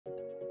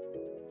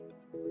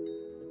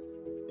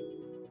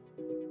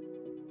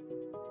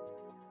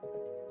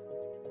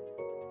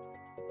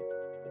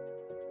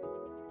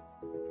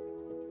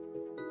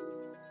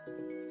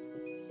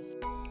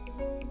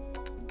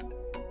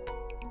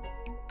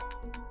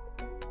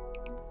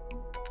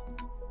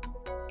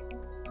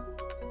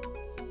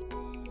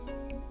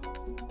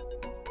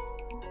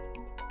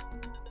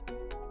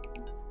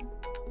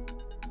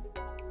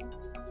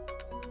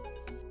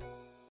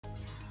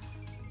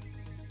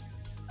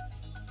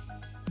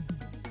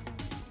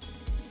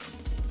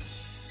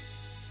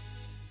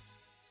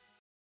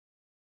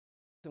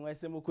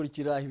mwahise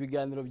mukurikira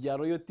ibiganiro bya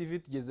Royal TV.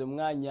 Tugeze mu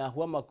mwanya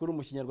w'amakuru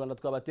mu Kinyarwanda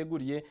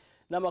twabateguriye,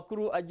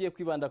 n'amakuru agiye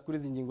kwibanda kuri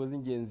izi ngingo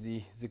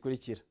z'ingenzi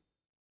zikurikira.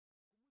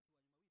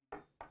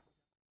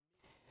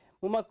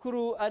 Mu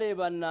makuru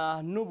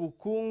arebana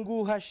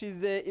n'ubukungu,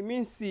 hashize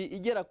iminsi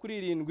igera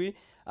kuri 7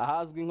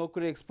 ahazwi nko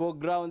kuri Expo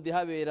Ground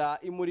habera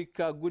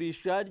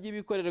imurikagurisha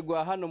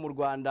ry'ibikorerwa hano mu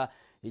Rwanda.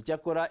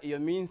 Icyakora iyo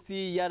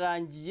minsi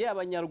yarangiye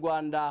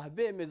abanyarwanda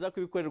bemeza ko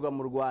ibikorerwa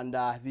mu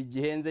Rwanda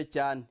bigihenze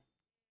cyane.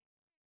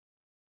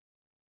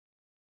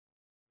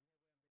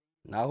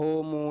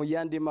 Naho mu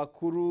yandi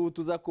makuru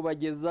tuza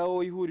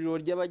kubagezaho, ihuriro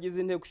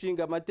ry'abagize inteko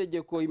ishinga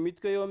amategeko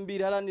imitwe yombi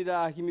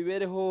iharanira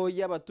imibereho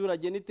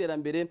y'abaturage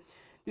n'iterambere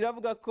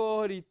riravuga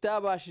ko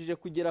ritabashije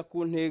kugera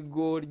ku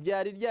ntego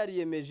ryari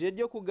ryariyemeje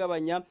ryo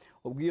kugabanya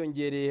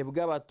ubwiyongere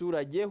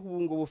bw'abaturage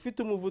ngo bufite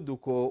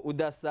umuvuduko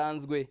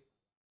udasanzwe.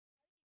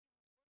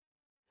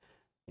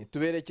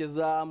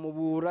 Tuberekeza mu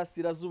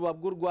burasirazuba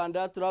bw'u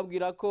Rwanda,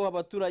 turabwira ko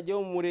abaturage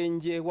bo mu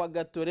murenge wa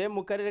Gatore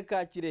mu karere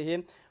ka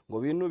Kirehe ngo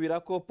binubira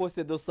ko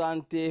poste de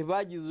santé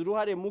bagize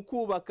uruhare mu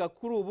kubaka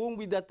kuri ubu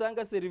ngo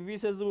idatanga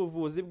serivisi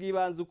z'ubuvuzi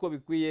bw'ibanze uko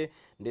bikwiye,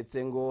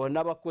 ndetse ngo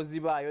n'abakozi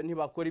bayo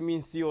ntibakora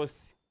iminsi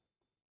yose.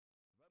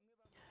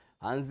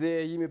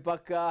 Hanze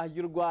y'imipaka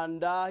y'u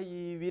Rwanda,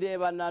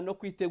 ibirebana no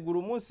kwitegura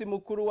umunsi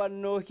mukuru wa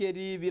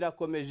Noheli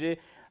birakomeje,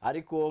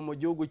 ariko mu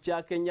gihugu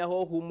cya Kenya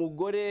ho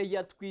umugore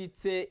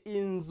yatwitse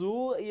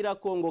inzu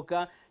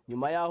irakongoka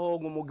nyuma yaho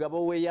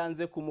umugabo we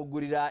yanze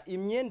kumugurira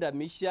imyenda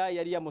mishya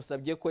yari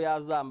yamusabye ko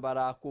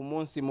yazambara ku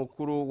munsi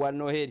mukuru wa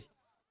Noheli.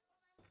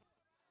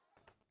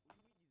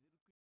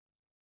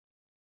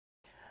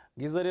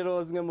 Ngizo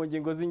rero zimwe mu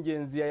ngingo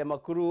z'ingenzi aya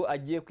makuru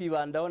agiye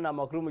kwibandaho, na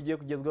makuru mugiye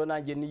kugezwaho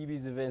nanjye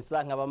Niyibizi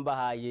Vincent nkaba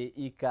mbahaye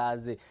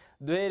ikaze.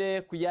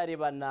 Duhere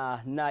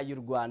kuyarebana n'ay'u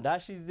Rwanda.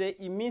 Hashize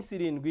iminsi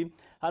 7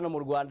 hano mu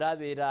Rwanda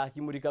habera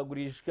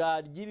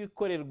imurikagurisha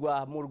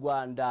ry'ibikorerwa mu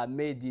Rwanda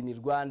Made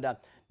in Rwanda.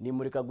 Ni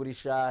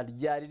imurikagurisha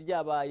ryari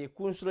ryabaye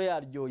ku nshuro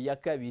yaryo ya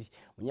kabiri.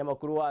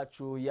 Umunyamakuru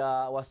wacu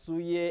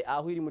wasuye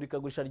aho iri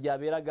murikagurisha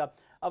ryaberaga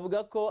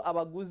avuga ko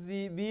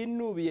abaguzi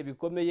binubiye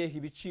bikomeye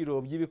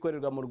ibiciro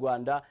by'ibikorerwa mu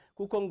Rwanda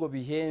kuko ngo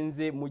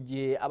bihenze, mu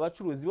gihe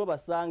abacuruzi bo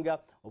basanga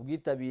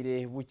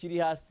ubwitabire bukiri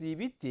hasi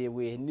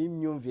bitewe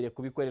n'imyumvire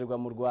kubikorerwa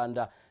mu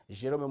Rwanda.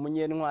 Jerome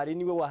Munyentwari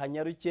niwe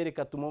wahanyarukiye,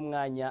 reka tumuhe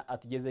umwanya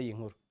atugeze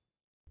y'inkuru.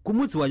 Ku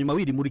munsi wa nyuma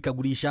w'iri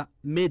murikagurisha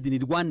Made in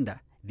Rwanda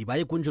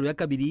ribaye ku nshuro ya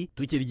kabiri,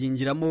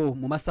 tukiryinjiramo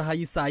mu masaha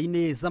y'isa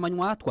 4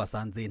 z'amanywa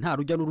twasanze nta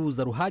rujya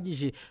n'uruza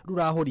ruhagije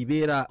ruraho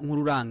ribera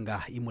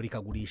nk'ururanga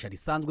imurikagurisha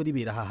risanzwe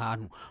ribera aha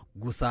hantu.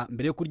 Gusa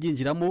mbere yo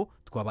kuryinjiramo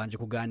twabanje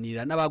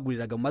kuganira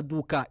n'abaguriraga mu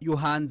maduka yo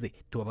hanze,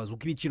 tubabaza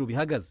uko ibiciro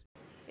bihagaze.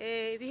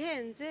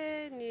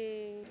 Bihenze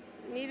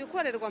ni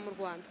ibikorerwa mu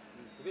Rwanda.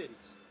 Kubera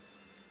iki?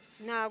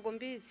 Ntago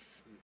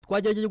mbizi.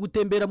 Twagerageje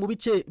gutembera mu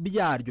bice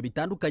byaryo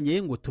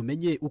bitandukanye ngo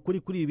tumenye ukuri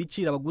kuri ibi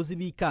biciro abaguzi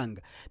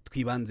bikanga.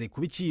 Twibanze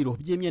ku biciro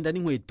by'imyenda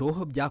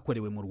n'inkweto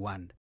byakorewe mu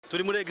Rwanda.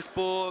 Turi muri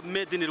Expo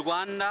Made in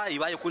Rwanda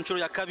ibaye ku nshuro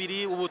ya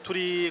kabiri. Ubu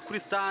turi kuri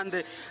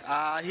stand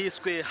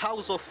hiswe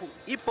House of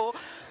Ipo.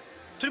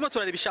 Turimo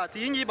turareba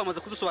ishati y'ingi bamaze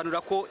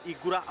kudusobanurira ko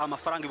igura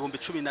amafaranga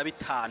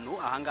 15,000.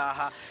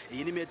 Ahangaha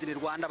iyi ni Made in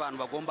Rwanda abantu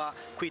bagomba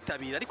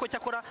kwitabira, ariko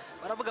cyakora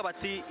baravuga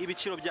bati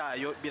ibiciro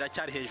byayo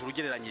biracyari hejuru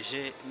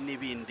ugereranyije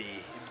n'ibindi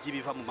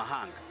by'ibiva mu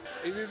mahanga.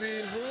 Ibi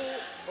bintu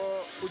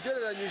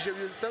ugereranyije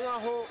bisa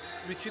nkaho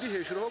bikiri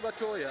hejuru ho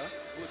gatoya,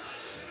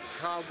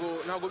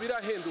 ntago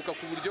birahenduka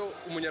ku buryo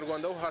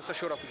umunyarwanda wo hasi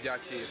ashobora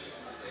kubyakira.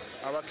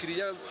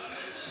 Abakiriya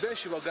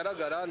benshi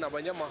bagaragara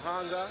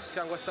n'abanyamahanga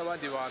cyangwa se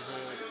abandi bantu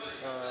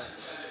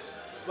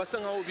basa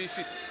nkaho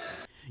bifite.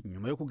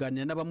 Nyuma yo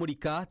kuganira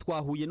n'abamurika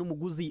twahuye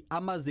n'umuguzi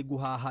amaze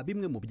guhaha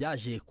bimwe mu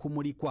byaje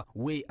kumurikwa.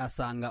 We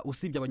asanga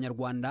usibye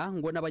abanyarwanda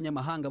ngo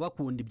n'abanyamahanga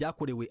bakunda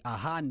ibyakorewe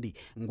ahandi,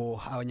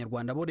 ngo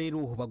abanyarwanda bo rero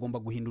bagomba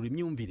guhindura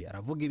imyumvire.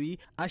 Aravuga ibi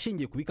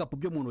ashingiye ku bikapu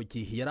byo mu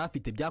ntoki yari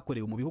afite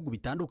byakorewe mu bihugu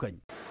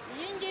bitandukanye.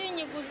 Iyi ngiyi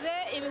nyiguze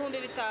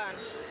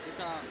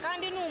 5,000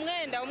 kandi ni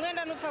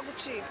umwenda nupfa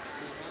gucika.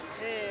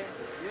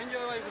 Iyo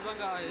ngiyo bayiguza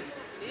ngahe?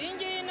 Iyi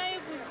ngiyi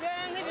nayiguze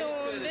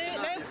nk'ibihumbi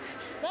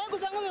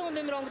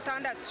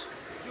 60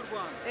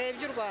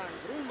 by'u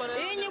Rwanda.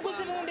 Iyi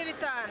nyiguze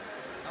 5,000.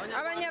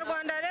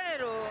 Abanyarwanda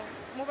rero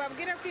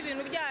mubabwire ko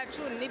ibintu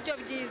byacu nibyo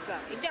byiza,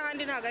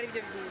 iby'ahandi ntago ari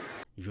byo byiza.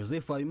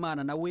 Joseph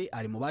Habimana nawe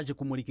ari mu baje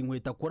kumurika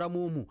inkweto akora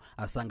mu mpu,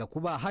 asanga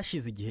kuba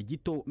hashize igihe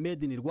gito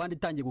Made in Rwanda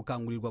itangiye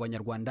gukangurirwa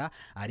abanyarwanda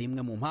ari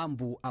imwe mu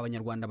mpamvu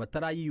abanyarwanda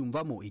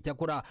batarayiyumvamo.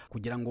 Icyakora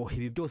kugira ngo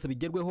ibi byose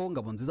bigerweho,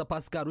 Ngabonziza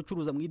Pascal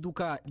ucuruza mu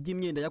iduka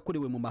ry'imyenda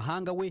yakorewe mu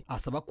mahanga, we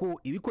asaba ko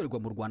ibikorerwa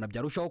mu Rwanda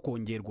byarushaho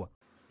kongerwa.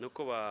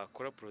 Nuko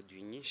bakora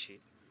produit nyinshi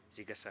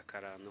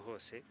zigasakara ahantu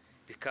hose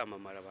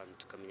bikamamara, abantu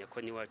tukamenya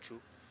ko niwacu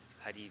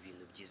hari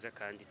ibintu byiza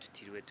kandi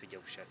tutiriwe tujya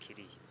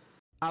gushakiriye.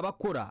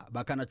 Abakora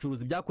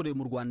bakanacuruza ibyakorewe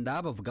mu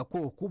Rwanda bavuga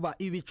ko kuba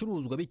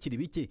ibicuruzwa bikiri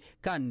bike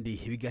kandi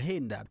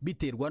bigahenda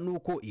biterwa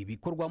nuko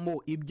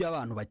ibikorwamo ibyo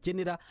abantu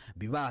bakenera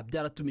biba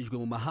byaratumijwe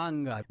mu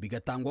mahanga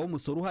bigatangwaho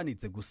umusoro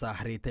uhanitse. Gusa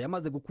leta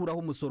yamaze gukuraho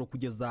umusoro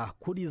kugeza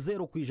kuri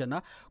 0%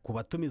 ku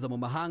batumiza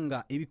mu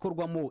mahanga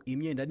ibikorwamo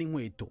imyenda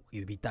n'inkweto.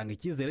 Ibi bitanga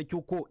icyizere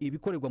cy'uko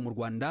ibikorerwa mu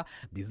Rwanda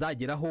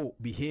bizageraho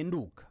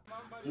bihenduka.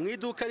 Mu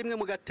iduka rimwe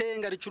mu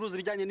Gatenga ricuruza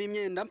ibijyanye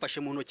n'imyenda,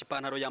 mfashe mu ntoki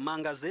ipantaro ya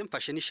mangaze,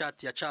 mfashe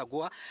n'ishati ya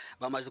caguwa.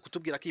 Bamaze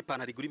kutubwira ko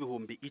ipantaro igura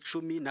ibihumbi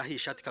 10 naho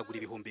ishati ikagura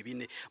ibihumbi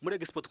 4. Muri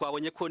Expo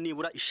twabonye ko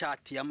nibura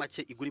ishati ya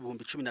make igura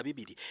ibihumbi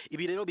 12.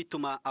 Ibi rero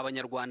bituma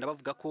abanyarwanda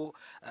bavuga ko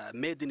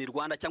made in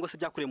Rwanda cyangwa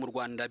se byakorewe mu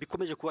Rwanda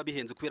bikomeje kuba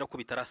bihenze kubera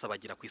ko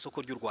bitarasabagira ku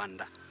isoko ry'u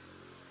Rwanda.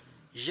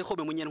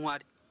 Jehobe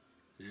Munyentwari,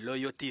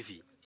 Royal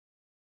TV.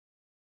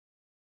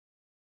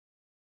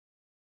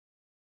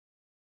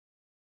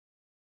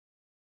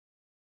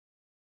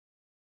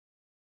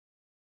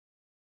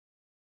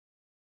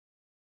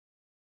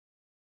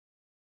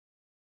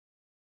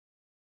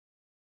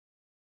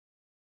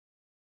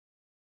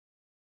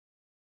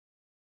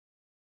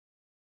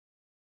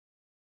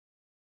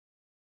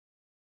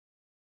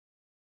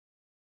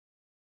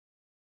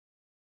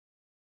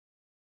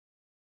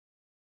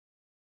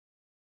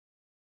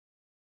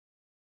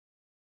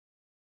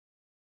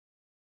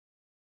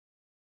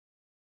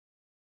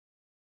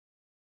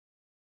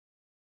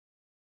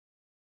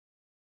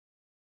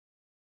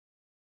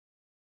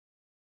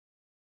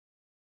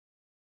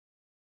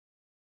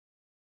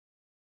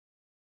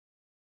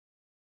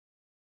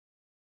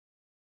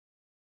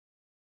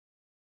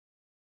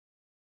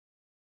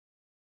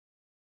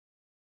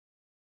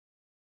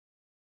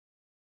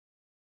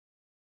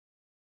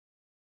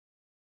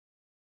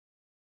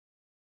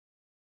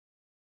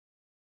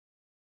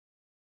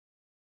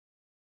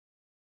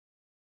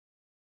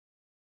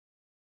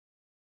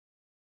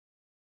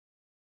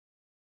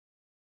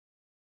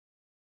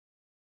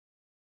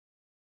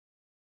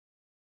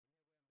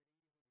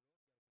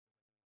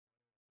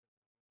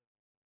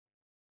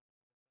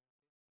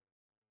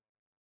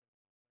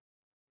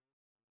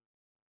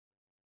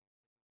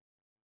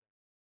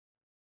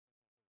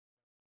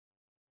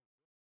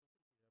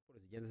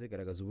 Zigenda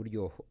zigaragaza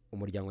uburyo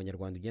umuryango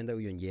nyarwanda ugenda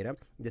wiyongera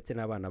ndetse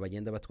n'abana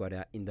bagenda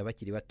batwara inda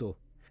bakiri bato.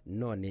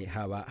 None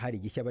haba hari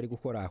igishya bari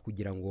gukora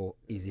kugira ngo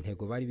izi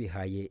ntego bari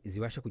bihaye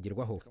zibashe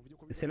kugerwaho.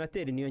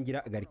 Senateri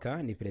Niyongira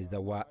Garika ni perezida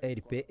wa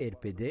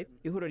RP-RPD,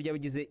 ihuriro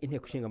ry'abagize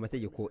inteko ishinga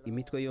amategeko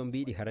imitwe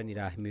yombi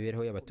riharanira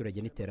imibereho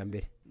y'abaturage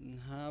n'iterambere.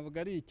 Ntabwo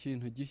ari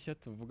ikintu gishya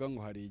tuvuga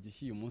ngo hari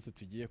igishya uyu munsi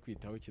tugiye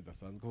kwitaho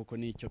kidasanzwe, kuko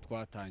n'icyo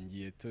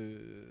twatangiye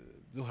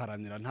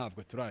duharanira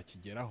ntabwo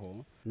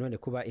turakigeraho. None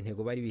kuba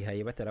intego bari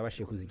bihaye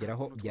batarabashije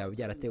kuzigeraho byaba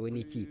byaratewe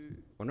n'iki?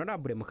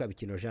 Honorable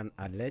Mukabikino Jean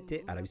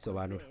Arlette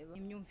arabisobanura.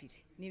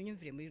 Ni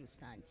imyumvire muri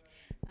rusange.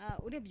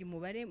 Urebye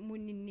umubare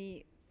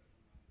munini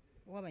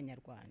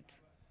w'abanyarwanda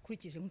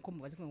kurikije nk'uko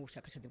mubaze mu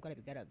bushakashatsi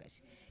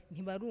bwarabigaragaje,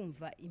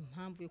 ntibarumva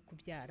impamvu yo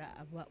kubyara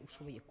aba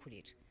ushoboye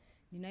kurera.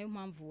 Ni nayo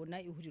mpamvu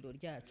ubona ihuriro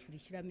ryacu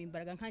rishyiramo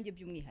imbaraga nkanjye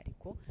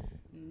by'umwihariko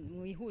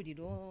mu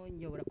ihuriro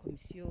nyobora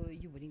komisiyo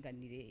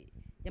y'uburinganire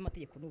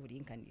y'amategeko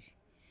n'uburinganire.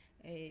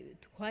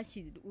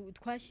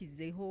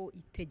 Twashyizeho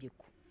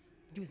itegeko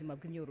ry'ubuzima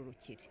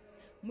bw'imyororokere.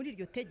 Muri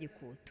iryo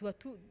tegeko tuba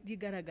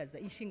turigaragaza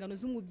inshingano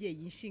z'umubyeyi,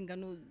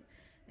 inshingano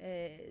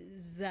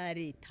za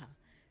leta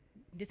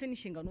ndetse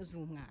n'inshingano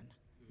z'umwana,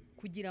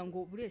 kugira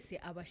ngo buri wese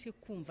abashe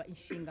kumva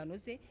inshingano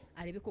ze,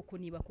 arebe koko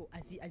niba ko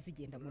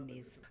azigendamo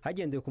neza.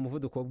 Hagendewe ku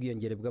muvuduko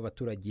w'ubwiyongere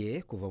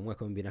bw'abaturage kuva mu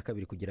mwaka wa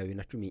 2002 kugera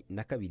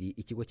 2012,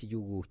 ikigo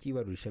cy'igihugu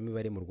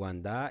cy'ibarurishamibare mu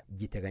Rwanda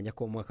giteganya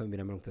ko mu mwaka wa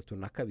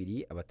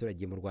 2032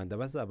 abaturage mu Rwanda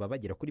bazaba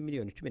bagera kuri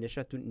miliyoni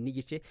 13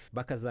 n'igice,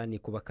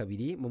 bakazanikuba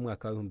kabiri mu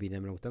mwaka wa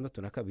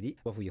 2062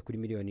 bavuye kuri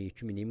miliyoni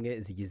 11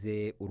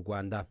 zigize u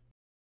Rwanda.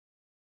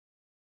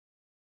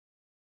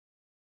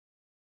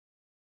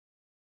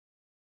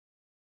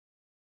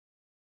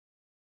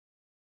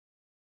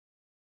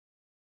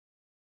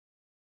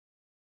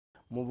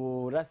 Mu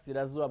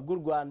burasirazuba bw'u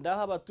Rwanda,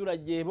 aho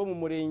abaturage bo mu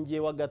murenge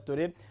wa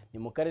Gatore ni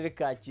mu karere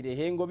ka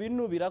Kirehe ngo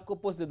binubira ko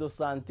poste de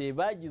santé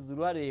bagize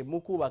uruhare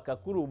mu kubaka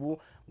kuri ubu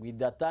ngo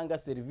idatanga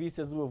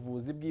serivisi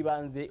z'ubuvuzi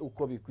bw'ibanze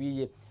uko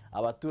bikwiye.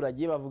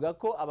 Abaturage bavuga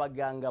ko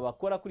abaganga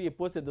bakora kuri iyi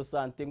poste de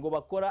santé ngo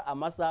bakora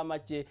amasaha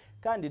make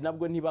kandi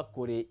nabwo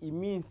ntibakore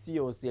iminsi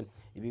yose.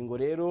 Ibi ngo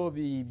rero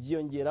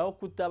byiyongeraho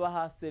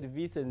kutabaha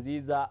serivisi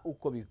nziza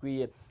uko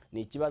bikwiye.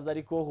 Ni ikibazo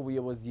ariko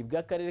ubuyobozi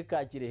bw'akarere ka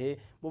Kirehe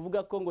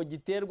buvuga ko ngo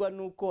giterwa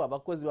nuko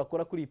abakozi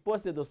bakora kuri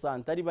poste de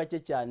santé ari bake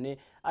cyane,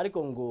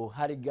 ariko ngo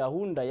hari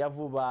gahunda ya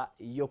vuba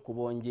yo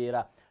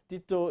kubongera.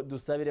 Tito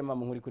Dusabirema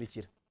mu nkuru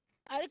ikurikira.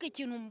 Ariko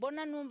ikintu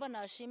mbona numva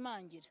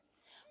nashimangira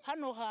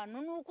hano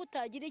hantu nuko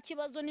utagira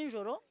ikibazo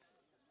ninjoro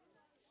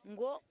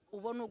ngo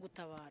ubone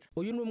ugutabara.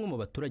 Uyu ni umwe mu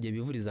baturage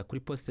bivuriza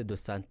kuri poste de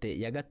santé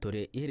ya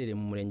Gatore iherereye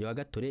mu murenge wa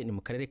Gatore ni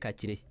mu karere ka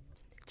Kirehe.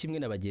 Kimwe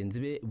na bagenzi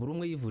be, buri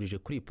umwe yivurije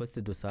kuri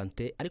poste de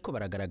santé, ariko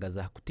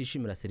baragaragaza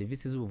kutishimira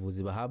serivisi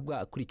z'ubuvuzi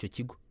bahabwa kuri icyo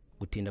kigo.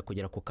 gutinda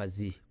kugera ku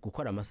kazi,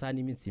 gukora amasaha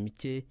n'iminsi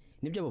mike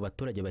nibyo abo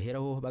baturage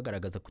baheraho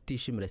bagaragaza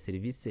kutishimira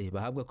serivisi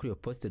bahabwa kuri iyo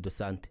poste de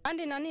santé.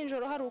 Kandi na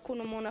ninjoro hari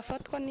ukuntu umuntu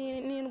afatwa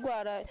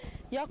n'indwara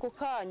y'ako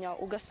kanya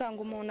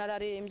ugasanga umuntu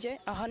ararembye,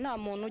 aha nta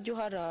muntu ujya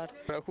uharara.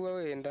 Kuba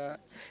wenda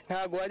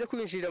ntago wajya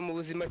kubinjirira mu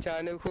buzima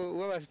cyane ko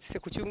wabazitse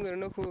ku cyumweru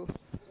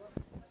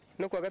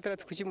no kuwa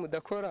gatandatu kuki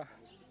mudakora,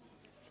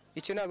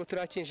 icyo ntago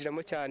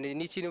turakinjiramo cyane,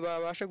 ni ikintu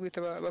babasha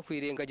guhita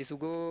bakwirengagiza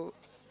ubwo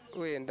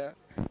wenda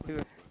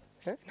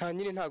nta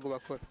nyine ntago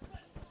bakora.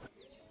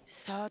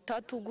 Saa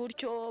 3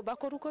 gutyo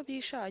bakora uko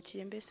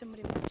bishakiye mbese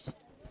muri make.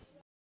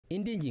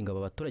 Indi ngingo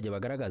aba baturage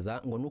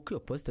bagaragaza ngo nuko iyo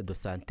poste de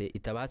santé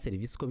itabaha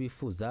serivisi ko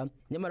bifuza,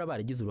 nyamara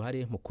baragize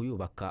uruhare mu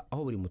kuyubaka,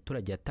 aho buri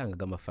muturage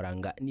yatangaga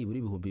amafaranga nibura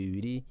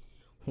 2,000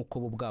 nk'uko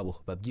bo bwabo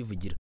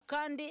babyivugira.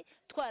 Kandi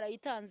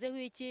twarayitanzeho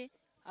iki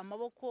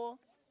amaboko,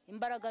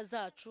 imbaraga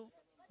zacu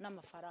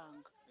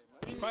n'amafaranga.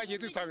 Twagiye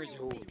dutanga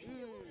 1,000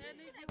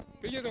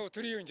 bigeze aho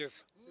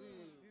turiyongeza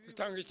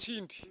dutanga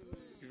ikindi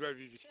biba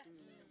 2.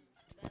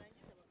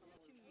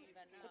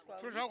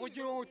 Turashaka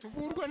kugira ngo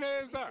tuvurwe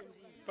neza,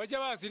 bajya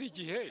bazira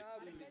igihe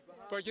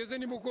bageze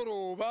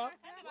nimugoroba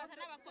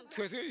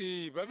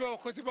babe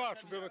abakozi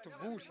bacu mbe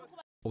batuvure.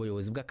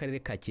 Ubuyobozi bw'akarere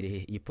ka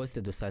Kirehe iyi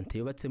poste de santé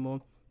yubatsemo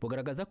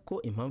bugaragaza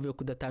ko impamvu yo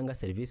kudatanga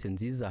serivisi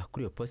nziza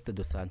kuri iyo poste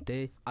de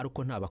santé ari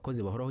uko nta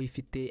bakozi bahoraho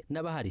ifite,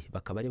 n'abahari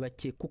bakaba ari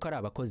bake kuko ari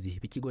abakozi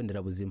b'ikigo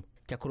nderabuzima.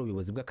 Cyakora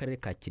ubuyobozi bw'akarere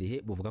ka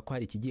Kirehe buvuga ko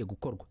hari ikigiye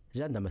gukorwa.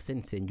 Jean Damascene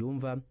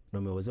Nsengiyumva ni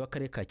umuyobozi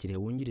w'akarere ka Kirehe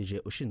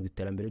wungirije ushinzwe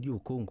iterambere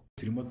ry'ubukungu.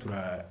 Turimo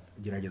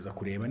turagerageza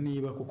kureba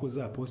niba koko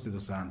za poste de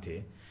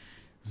santé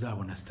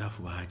zabona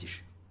staff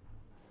bahagije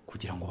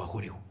kugira ngo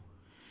bahoreho,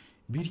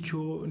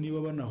 bityo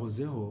niba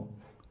banahozeho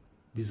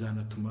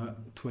bizanatuma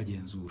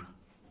tubagenzura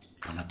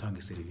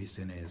banatanga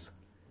serivisi neza.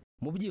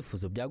 Mu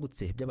byifuzo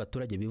byagutse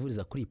by'abaturage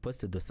bivuriza kuri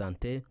poste de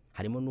santé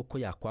harimo nuko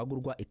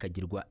yakwagurwa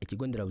ikagirwa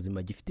ikigo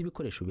nderabuzima gifite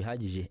ibikoresho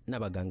bihagije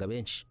n'abaganga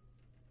benshi.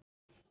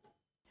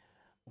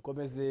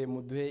 Mukomeze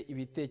muduhe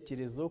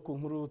ibitekerezo ku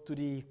nkuru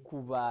turi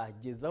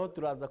kubagezaho,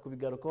 turaza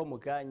kubigarukaho mu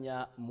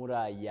kanya muri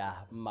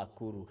aya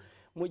makuru.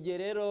 Mu gihe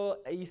rero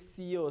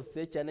isi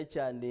yose cyane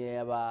cyane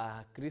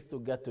abakristo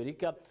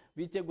gatolika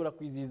bitegura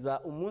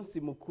kwizihiza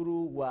umunsi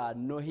mukuru wa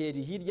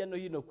Noheli, hirya no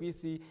hino ku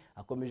isi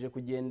hakomeje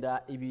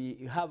kugenda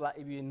haba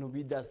ibintu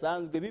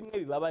bidasanzwe, bimwe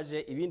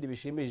bibabaje ibindi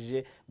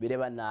bishimishije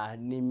birebana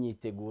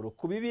n'imyiteguro.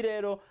 Ku bibi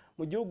rero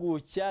mu gihugu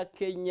cya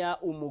Kenya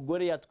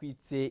umugore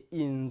yatwitse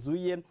inzu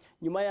ye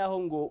nyuma yaho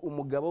ngo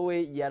umugabo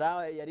we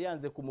yari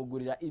yanze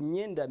kumugurira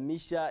imyenda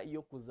mishya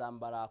yo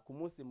kuzambara ku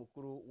munsi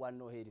mukuru wa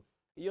Noheli.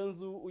 Iyo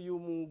nzu uyu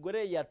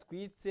mugore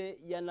yatwitse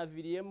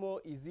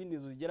yanaviriyemo izindi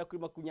nzu zigera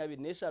kuri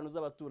 25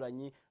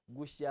 z'abaturanyi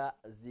gushya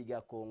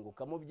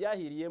zigakongoka. Mu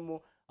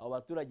byahiriyemo abo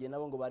baturage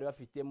nabo ngo bari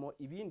bafitemo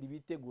ibindi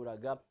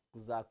biteguraga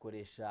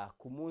kuzakoresha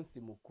ku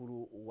munsi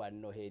mukuru wa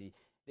Noheli.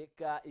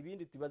 Reka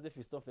ibindi tubaze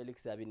Fiston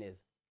Felix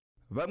Habineza.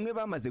 Bamwe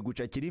bamaze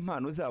gucakira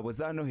impano zabo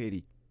za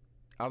Noheli,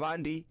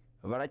 abandi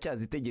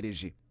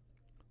baracyazitegereje.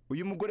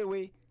 Uyu mugore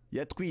we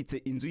yatwitse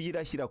inzu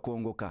yirashyira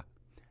kongoka.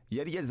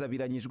 Yari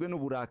yazabiranyijwe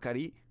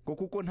n'uburakari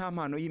kuko nta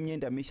mpano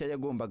y'imyenda mishya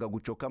yagombaga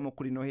gucokamo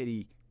kuri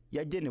Noheli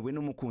yagenewe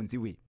n'umukunzi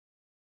we.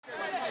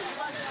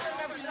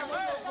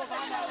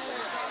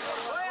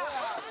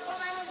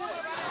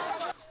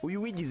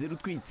 Uyu wigize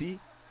rutwitsi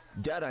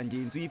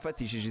byarangiye inzu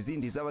yifatishije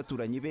izindi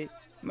z'abaturanyi be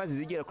maze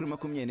zigera kuri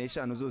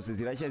 25 zose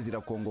zirashya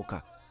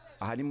zirakongoka.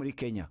 Aha ni muri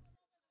Kenya.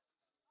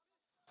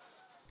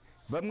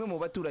 Bamwe mu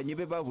baturanyi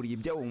be baburiye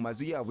ibyabo mu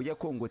mazu yabo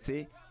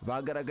yakongotse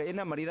bagaragaye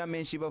n'amarira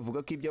menshi bavuga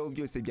ko ibyabo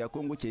byose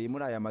byakongokeye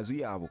muri aya mazu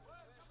yabo.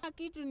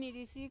 Kitu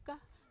nilisika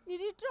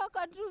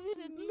nilitoka tu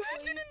vile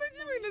lakini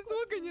najiwe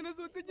nasohokanye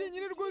nasohotse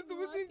nyine rwose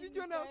ubuzinzi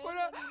icyo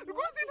nakora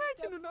rwose nta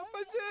kintu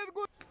nafashe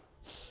rwose.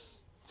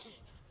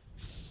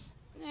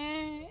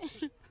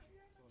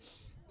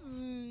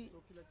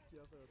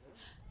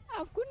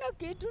 Hakuna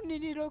kitu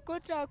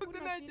nilirokota,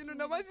 nta kintu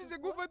nabashije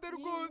gufata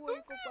rwose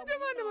usibye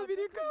abana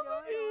babiri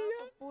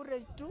kaburiya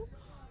pure tu.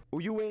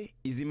 Uyu we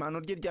izimano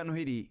rye rya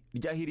Noheli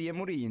ryahiriye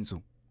muri iyi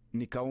nzu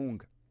ni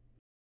kawunga.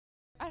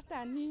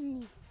 Ata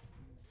nini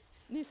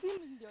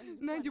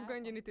nanjye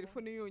ubwanjye ni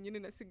telefone yonyine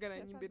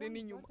nasigaranye imbere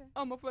n'inyuma.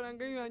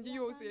 Amafaranga yanjye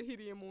yose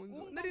yahiriye mu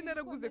nzu. Nari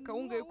naraguze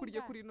kawunga yo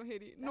kurya kuri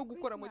Noheli no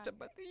gukora mu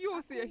chapati,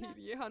 yose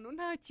yahiriye hano,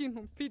 nta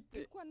kintu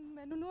mfite.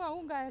 Nimenunua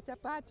unga ya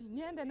chapati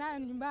niende nayo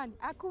nyumbani,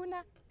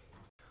 hakuna.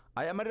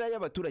 Aya marira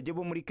y'abaturage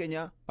bo muri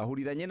Kenya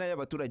ahuriranye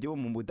n'ay'abaturage bo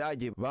mu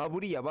Budage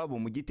baburiye ababo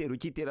mu gitero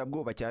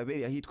cy'iterabwoba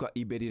cyabereye ahitwa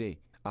Iberire.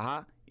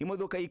 Aha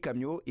imodoka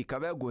y'ikamyo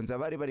ikaba yagonze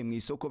abari bari mu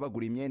isoko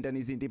bagura imyenda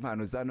n'izindi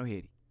mpano za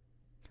Noheli.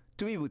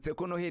 Tubibutse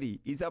ko Noheli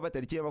izaba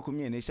tariki ya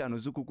 25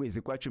 z'uku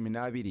kwezi kwa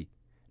 12,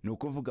 ni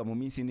ukuvuga mu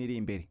minsi niri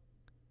imbere.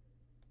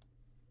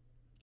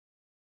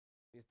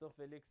 Fiston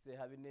Felix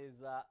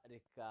Habineza,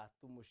 reka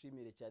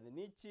tumushimire cyane.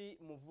 Niki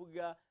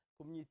muvuga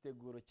ku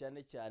myiteguro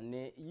cyane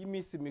cyane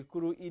y'iminsi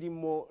mikuru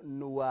irimo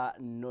nuwa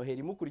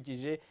Noheli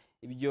mukurikije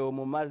ibyo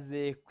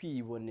mumaze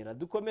kwibonera?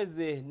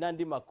 Dukomeze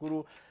n'andi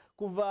makuru.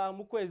 Kuva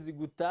mu kwezi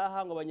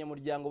gutaha ngo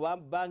abanyamuryango ba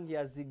banki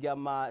ya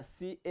Zigama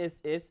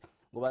CSS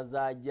ngo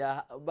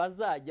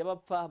bazajya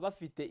bapfa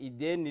bafite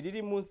ideni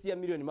riri munsi ya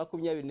miliyoni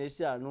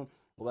 25 ngo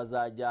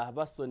bazajya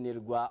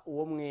basonerwa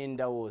uwo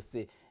mwenda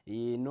wose.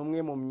 Iyi ni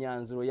umwe mu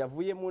myanzuro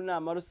yavuye mu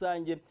nama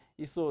rusange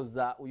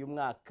isoza uyu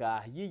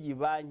mwaka y'iyi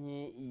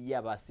banki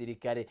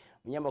y'abasirikare.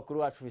 Umunyamakuru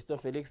wacu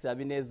Felix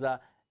Habineza,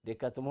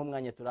 reka tumuhe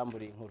umwanya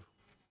turambura inkuru.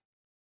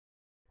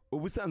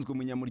 Ubusanzwe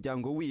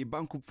umunyamuryango w'iyi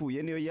banki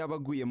upfuye niyo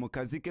yabaguye mu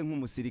kazi ke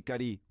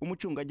nk'umusirikari,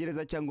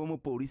 umucungagereza cyangwa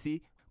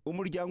umupolisi,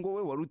 umuryango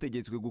we wari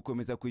utegetswe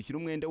gukomeza kwishyura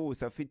umwenda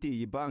wose afitiye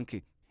iyi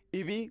banki.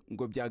 Ibi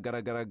ngo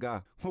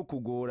byagaragaraga nko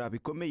kugora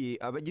bikomeye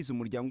abagize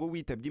umuryango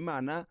witabye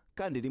Imana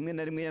kandi rimwe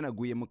na rimwe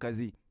yanaguye mu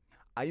kazi.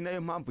 Ari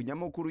nayo mpamvu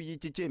nyamukuru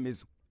y'iki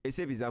cyemezo.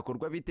 Ese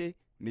bizakorwa bite?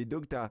 Ni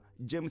Dr.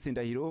 James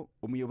Ndahiro,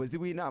 umuyobozi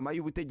w'inama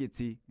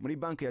y'ubutegetsi muri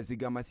banki ya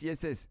Zigama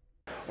CSS.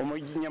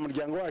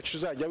 Umunyamuryango wacu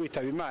uzajya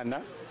witaba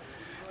Imana,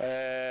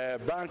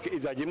 banki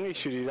izajya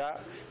imwishyurira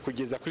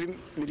kugeza kuri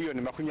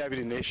miliyoni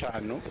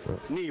 25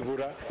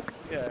 nibura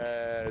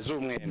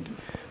z'umwenda.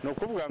 Ni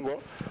ukuvuga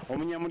ngo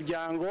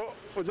umunyamuryango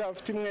uzaba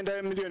afite umwenda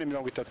wa miliyoni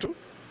 30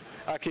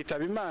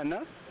 akitaba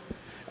Imana,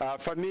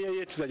 famiye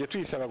ye tuzajya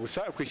tuyisaba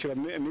gusa kwishyura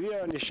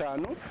miliyoni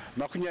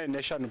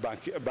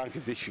 5 banki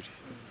zishyure.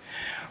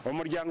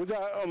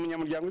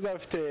 Umunyamuryango uzaba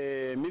afite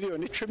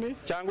miliyoni 10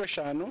 cyangwa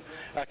 5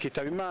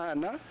 akitaba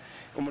Imana,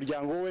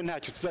 umuryango we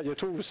ntacyo tuzajya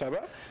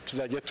tugusaba,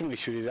 tuzajya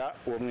tumwishyurira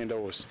uwo mwenda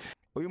wose.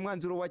 Uyu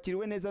mwanzuro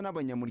wakiriwe neza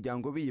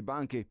n'abanyamuryango b'iyi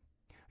banki.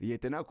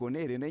 Lieutenant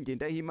Colonel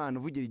Ngendahimana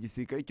uvugira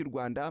igisirikare cy'u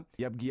Rwanda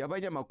yabwiye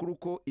abanyamakuru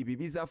ko ibi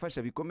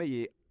bizafasha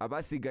bikomeye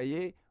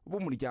abasigaye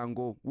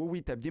b'umuryango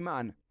w'uwitabye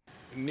Imana.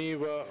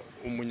 Niba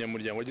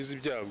umunyamuryango agize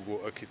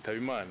ibyago akitaba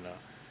Imana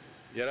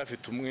yari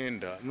afite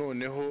umwenda,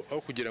 noneho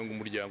aho kugira ngo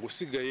umuryango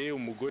usigaye,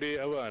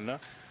 umugore, abana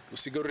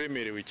usigara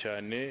uremerewe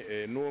cyane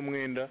n'uwo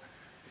mwenda,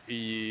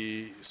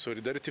 iyi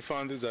Solidarity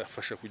Fund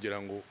izafasha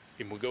kugira ngo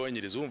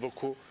imugabanyirize. Urumva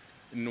ko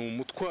ni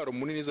umutwaro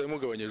munini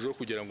zamugabanyijeho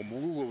kugira ngo mu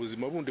bwo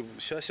buzima bundi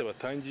bushyashya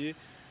batangiye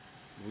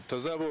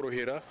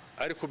butazaborohera,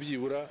 ariko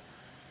byibura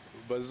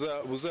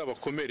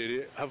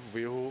buzabakomerere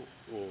havuyeho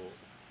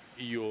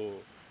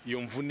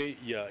iyo mvune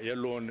ya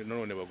loan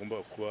nanone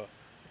bagomba kuba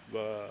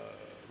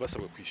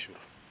basabwa kwishyura.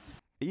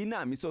 Iyi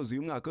nama isoza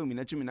uyu mwaka wa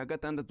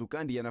 2016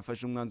 kandi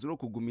yanafashe umwanzuro wo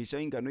kugumisha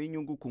ingano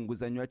y'inyungu ku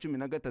nguzanyo ya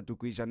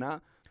 13%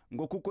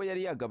 ngo kuko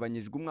yari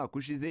yagabanyijwe umwaka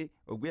ushize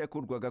ubwo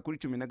yakurwaga kuri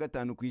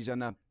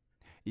 15%.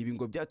 Ibi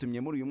ngo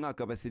byatumye muri uyu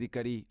mwaka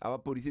abasirikari,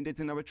 abapolisi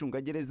ndetse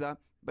n'abacungagereza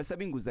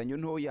basaba inguzanyo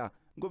ntoya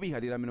ngo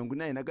biharira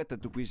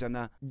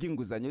 83%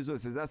 by'inguzanyo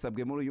zose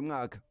zasabwe muri uyu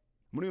mwaka.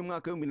 Muri uyu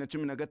mwaka wa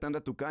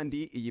 2016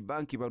 kandi iyi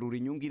banki barura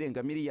inyungu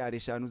irenga miliyari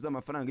 5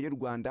 z'amafaranga y'u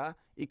Rwanda,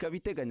 ikaba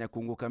iteganya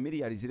kunguka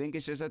miliyari zirenga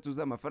 6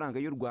 z'amafaranga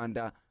y'u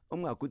Rwanda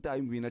umwaka utaha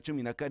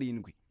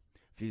 2017.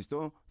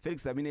 Fiston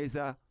Felix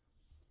Habineza,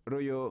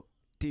 Royal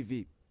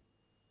TV.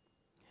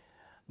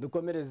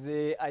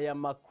 Dukomereze aya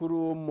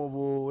makuru mu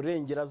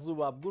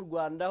burengerazuba bw'u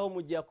Rwanda, aho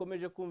mu gihe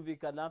akomeje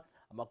kumvikana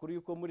amakuru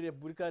yuko muri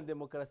Repubulika ya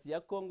Demokarasi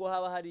ya Kongo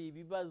haba hari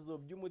ibibazo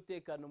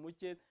by'umutekano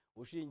muke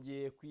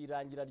ushingiye ku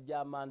irangira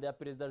rya manda ya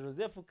Perezida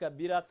Joseph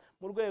Kabila,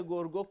 mu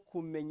rwego rwo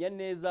kumenya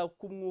neza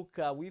ko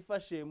umwuka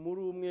wifashe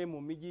muri umwe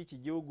mu mijyi y'iki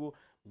gihugu.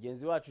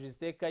 Mugenzi wacu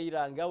Justin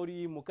Kayiranga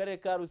uri mu karere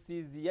ka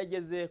Rusizi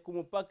yageze ku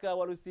mupaka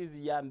wa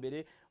Rusizi ya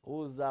mbere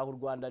uhuza u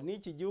Rwanda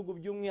n'iki gihugu,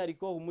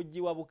 by'umwihariko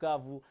umujyi wa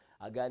Bukavu,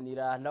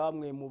 aganira na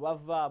bamwe mu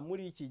bava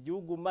muri iki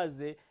gihugu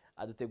maze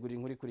adutegura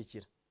inkuru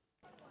ikurikira.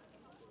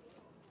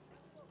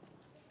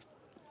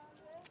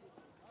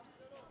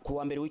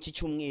 Kuwa mbere w'iki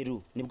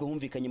cyumweru nibwo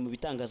humvikanye mu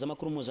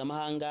bitangazamakuru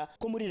mpuzamahanga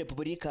ko muri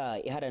Repubulika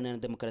Iharanira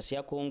Demokarasi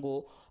ya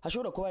Kongo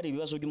hashobora kuba hari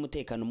ibibazo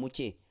by'umutekano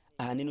muke,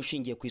 ahanini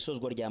ushingiye ku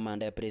isozwa rya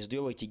manda ya perezida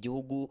uyoboye iki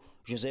gihugu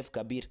Joseph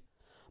Kabila.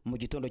 Mu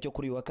gitondo cyo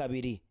kuri wa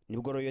kabiri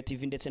nibwo Royal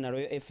TV ndetse na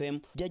Royal FM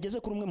byageze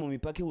kuri umwe mu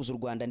mipaka ihuza u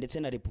Rwanda ndetse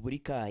na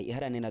Repubulika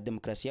Iharanira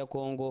Demokarasi ya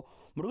Kongo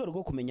mu rwego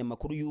rwo kumenya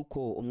amakuru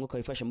y'uko umwuka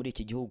wifashe muri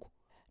iki gihugu.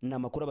 Ni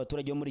amakuru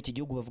abaturage bo muri iki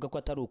gihugu bavuga ko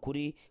atari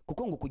ukuri,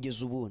 kuko ngo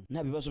kugeza ubu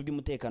nta bibazo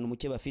by'umutekano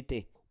muke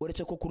bafite,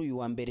 uretse ko kuri uyu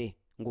wa mbere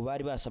ngo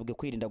bari basabwe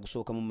kwirinda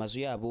gusohoka mu mazu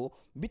yabo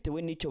bitewe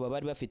n'icyo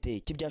bari bafite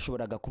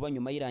kibyashoboraga kuba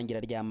nyuma y'irangira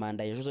rya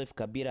manda ya Joseph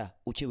Kabila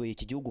ukiyoboye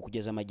iki gihugu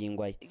kugeza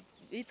amagingo aya.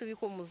 Vitu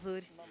biko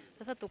mzuri.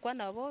 Sasa tukwa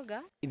na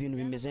boga. Ibintu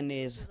bimeze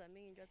neza.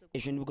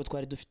 Ejo nibwo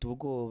twari dufite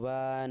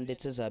ubwoba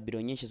ndetse za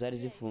biro nyinshi zari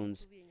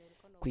zifunze.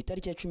 Ku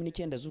itariki ya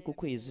 19 z'uku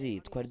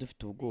kwezi twari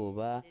dufite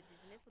ubwoba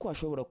ko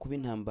hashobora kuba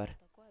intambara,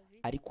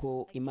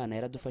 ariko Imana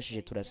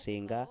yaradufashije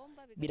turasenga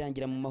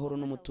birangira mu mahoro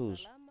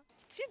n'umutuzo.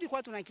 Si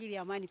tulikuwa tunakiri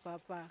amani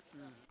papa.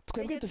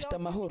 Twebwe dufite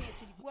amahoro.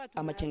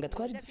 Amakenga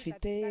twari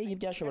dufite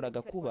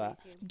y'ibyashoboraga kuba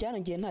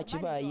byarangiye nta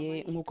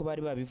kibaye nk'uko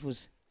bari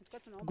babivuze.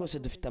 Rwose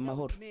dufite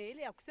amahoro.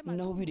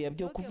 Naho biriya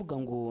byo kuvuga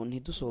ngo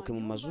ntidusohoke mu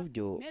mazu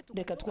byo,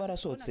 reka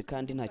twarasohotse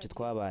kandi ntacyo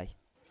twabaye.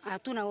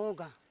 Hatuna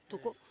woga.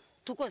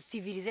 Tuko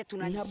civilize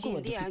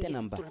tunajishindia hangi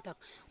tunataka.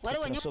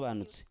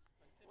 Warasobanutse.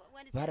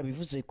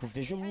 Barabivuze kuva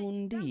ejo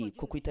bundi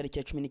ko ku itariki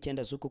ya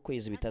 19 z'uko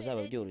kwezi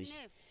bitazaba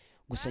byoroshye.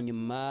 Gusa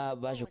nyuma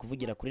baje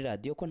kuvugira kuri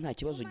radio ko nta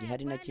kibazo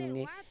gihari na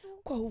kimwe,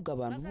 ko ahubwo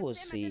abantu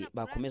bose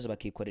bakomeza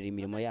bakikorera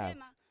imirimo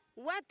yabo.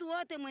 Watu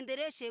wote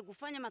mwendeleshe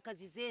kufanya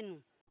makazi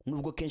zenu.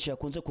 Nubwo kenshi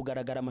hakunze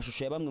kugaragara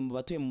amashusho ya bamwe mu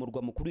batuye mu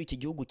murwa mukuru w'iki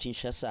gihugu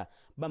Kinshasa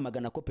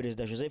bamagana ko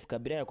Perezida Joseph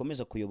Kabila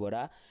yakomeza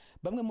kuyobora,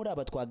 bamwe muri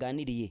aba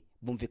twaganiriye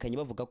bumvikanye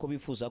bavuga ko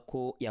bifuza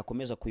ko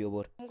yakomeza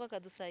kuyobora. Mungu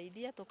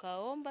akadusaidia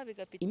tukaomba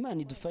bigapita.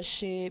 Imana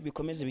idufashe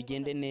bikomeze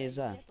bigende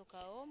neza,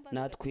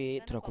 natwe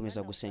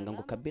turakomeza gusenga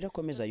ngo Kabila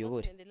akomeze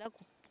ayobore.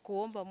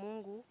 Kuomba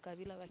Mungu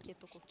Kabila bakie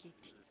tuko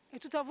kiti.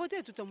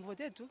 Tutavote,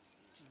 tutamvote tu.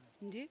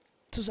 Ndi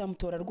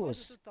tuzamutora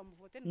rwose,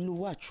 ni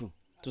uwacu,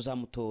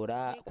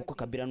 tuzamutora kuko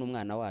Kabila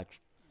n'umwana wacu.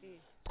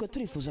 Twe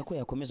turifuza ko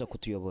yakomeza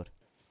kutuyobora.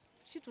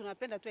 Si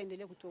tunapenda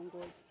tuendelee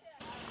kutuongoza.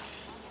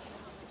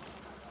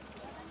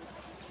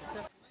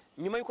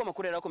 Nyuma yuko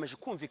amakuru yarakomeje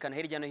kumvikana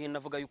hirya no hino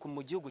avuga yuko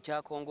mu gihugu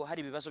cya Kongo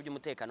hari ibibazo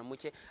by'umutekano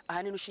muke,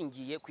 ahanini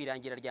ushingiye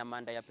kwirangira rya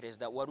manda ya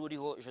perezida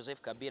waruriho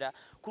Joseph Kabila.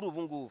 Kuri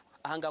ubu ngubu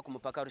ahanga ku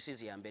mupaka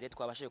Rusizi ya mbere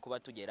twabashije kuba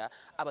tugera,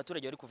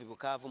 abaturage bari kuva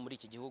Bukavu muri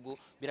iki gihugu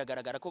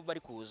biragaragara ko bari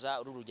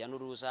kuza urujya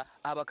n'uruza.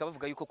 Aha bakaba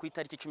bavuga yuko ku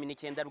itariki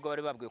 19 rwo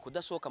bari babwiwe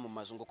kudasohoka mu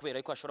mazu ngo kubera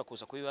yuko ashobora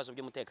kuza ku bibazo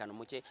by'umutekano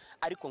muke,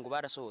 ariko ngo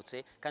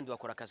barasohotse kandi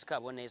bakora akazi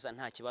kabo neza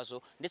nta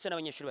kibazo, ndetse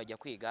n'abanyeshuri bajya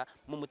kwiga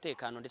mu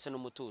mutekano ndetse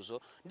n'umutuzo,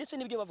 ndetse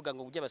n'ibyo bavuga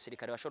ngo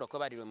by'abasirikare bashobora kuba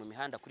baririwe mu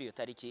mihanda kuri iyo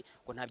tariki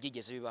ngo nta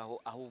byigeze bibaho,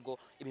 ahubwo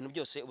ibintu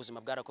byose ubuzima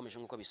bwarakomeje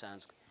nk'uko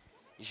bisanzwe.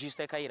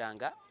 Juste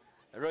Kayiranga,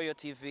 Royal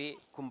TV,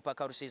 ku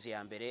mupaka Rusizi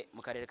ya mbere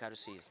mu karere ka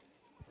Rusizi.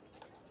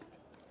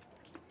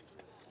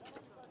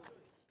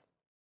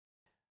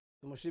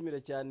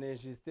 Tumushimire cyane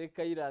Juste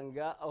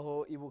Kayiranga.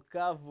 Aho i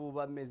Bukavu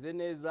bameze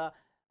neza,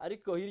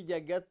 ariko hirya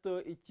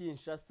gato i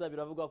Kinshasa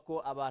biravuga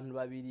ko abantu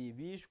babiri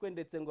bishwe,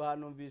 ndetse ngo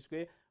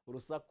hanumvishwe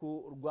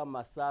urusaku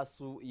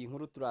rw'amasasu. Iyi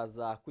nkuru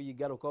turaza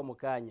kuyigarukaho mu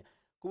kanya.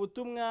 Ku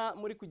butumwa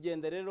muri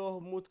kugenda rero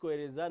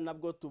mutwohereza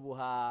nabwo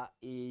tubuha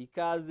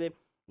ikaze,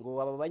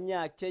 ngo aba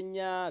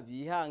Banyakenya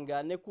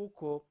bihangane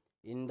kuko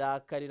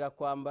indakarira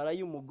kwambara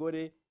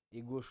y'umugore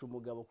igusha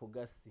umugabo ku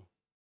gasi.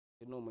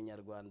 Ni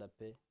umunyarwanda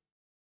pe.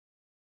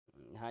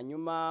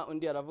 Hanyuma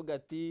undi aravuga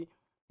ati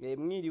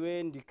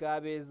mwiriwe ndi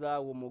Kabeza,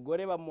 uwo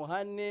mugore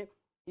bamuhane,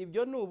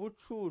 ibyo ni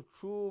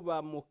ubucucu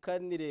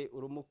bamukanire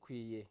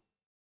urumukwiye.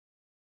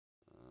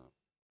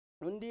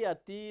 Undi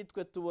ati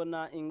twe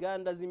tubona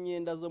inganda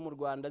z'imyenda zo mu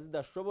Rwanda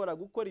zidashobora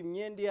gukora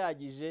imyenda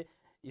ihagije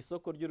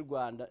isoko ry'u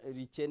Rwanda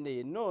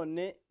rikeneye,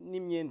 none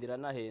n'imyenda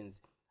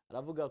iranahenze.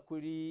 Aravuga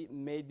kuri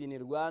Made in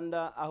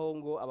Rwanda, aho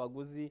ngo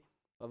abaguzi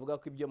bavuga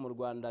ko ibyo mu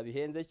Rwanda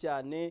bihenze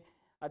cyane.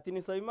 Ati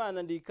nisaba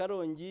Imana ndi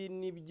Karongi,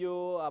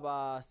 nibyo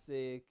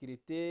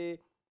abasekirite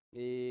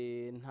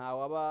nta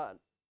waba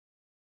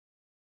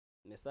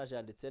message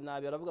yanditse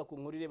nabi. Aravuga ku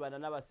nkuru irebana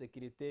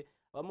n'abasekirite,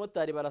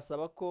 abamotari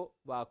barasaba ko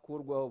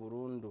bakurwaho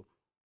burundu.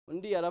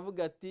 Undi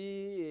aravuga ati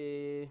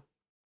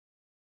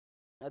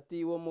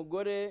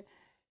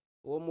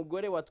uwo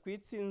mugore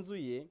watwitse inzu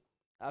ye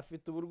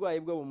afite uburwayi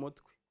bwo mu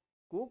mutwe,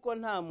 kuko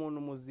nta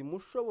muntu muzima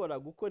ushobora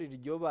gukora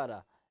iryo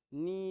bara,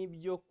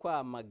 n'ibyo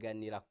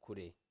kwamaganira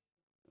kure.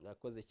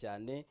 Ndakoze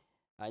cyane.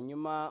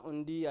 Hanyuma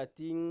undi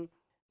ati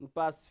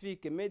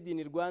Pacifique, Made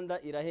in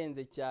Rwanda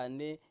irahenze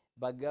cyane,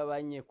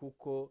 bagabanye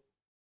kuko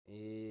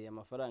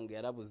amafaranga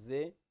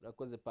yarabuze.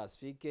 Urakoze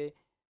Pacifique.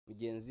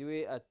 Mugenzi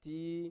we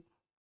ati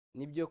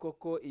nibyo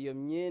koko iyo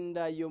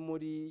myenda yo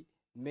muri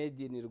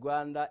Made in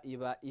Rwanda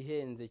iba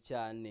ihenze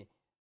cyane.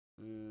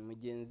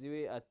 Mugenzi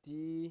we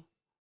ati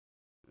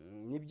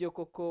nibyo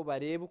koko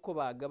bareba uko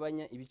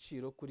bagabanya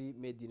ibiciro kuri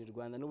Made in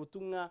Rwanda.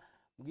 N'ubutumwa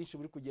bwinshi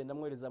buri kugenda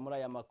mwereza muri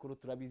aya makuru,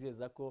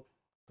 turabizeza ko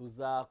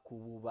tuza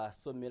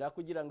kubasomera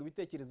kugira ngo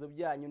ibitekerezo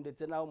byanyu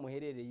ndetse naho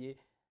muherereye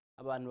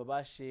abantu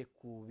babashe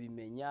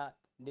kubimenya,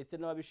 ndetse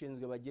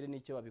n'ababishinzwe bagire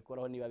n'icyo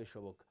babikoraho niba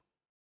bishoboka.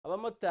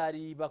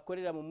 Abamotari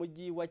bakorera mu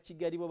mujyi wa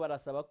Kigali bo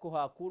barasaba ko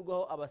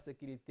hakurwaho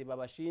abasekirite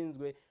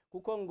babashinzwe,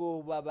 kuko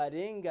ngo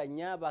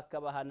babarenganya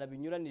bakabahana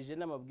binyuranije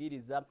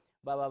n'amabwiriza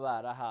baba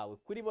barahawe.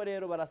 Kuri bo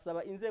rero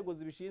barasaba inzego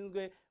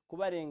zibishinzwe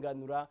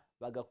kubarenganura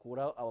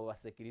bagakuraho abo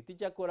basekirite.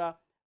 Icyakora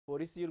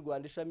polisi y'u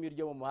Rwanda ishami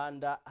ryo mu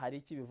muhanda hari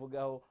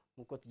ikibivugaho,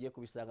 nkuko tugiye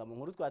kubisanga mu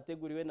nkuru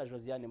twateguriwe na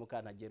Josiane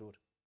Mukantagerura.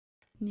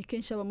 Ni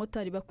kenshi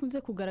abamotari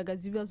bakunze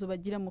kugaragaza ibibazo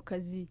bagira mu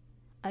kazi,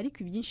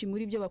 ariko ibyinshi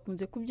muri byo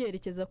bakunze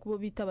kubyerekeza kubo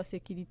bita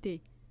abasekirite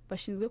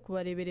bashinzwe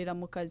kubareberera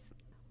mu kazi.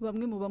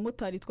 Bamwe mu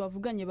bamotari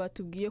twavuganye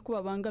batubwiye ko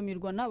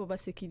babangamirwa n'abo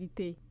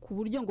basekirite, ku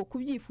buryo ngo ku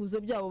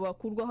byifuzo byabo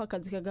bakurwaho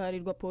akazi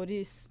kagaharirwa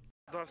polisi.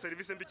 Da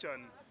serivisi mbi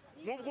cyane,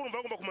 nk'ubwo urumva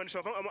bagomba kumanisha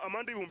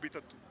amande y'ibihumbi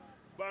 3,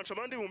 banca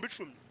amande y'ibihumbi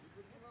 10,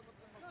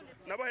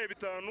 nabahaye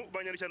 5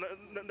 banyarikira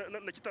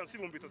na kitansi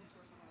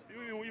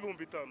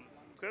y'ibihumbi 5.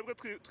 Twebwe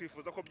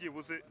twifuza ko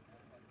byibuze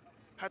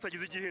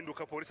hatagize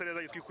igihinduka polisi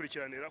neza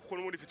yitwikurikiranira, kuko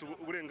n'ubundi ifite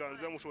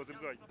uburenganzira mu bushobozi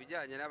bwayo.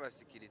 Bijyanye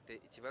n'abasekirite,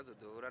 ikibazo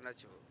duhura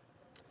nacyo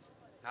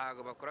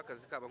ntago bakora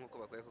akazi kabo nk'uko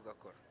bakwiye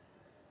kugakora.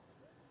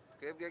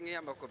 Twebwe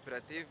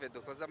nk'iy'amakoperative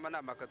dukoze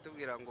amanama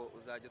akatubwira ngo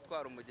uzajya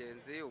utwara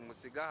umugenzi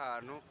umusiga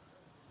ahantu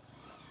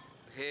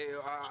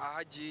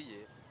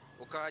ahagiye,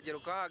 ukahagera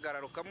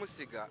ukahagarara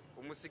ukamusiga,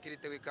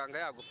 umusekirite wikanga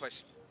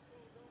yagufasha,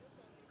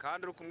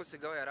 kandi uri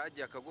kumusigaho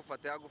yaragiye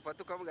akagufata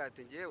yagufata ukavuga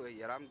ati ngewe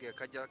yarambwiye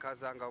kajya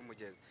kazangaho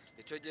umugenzi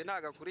icyo gihe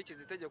ntabwo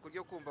akurikiza itegeko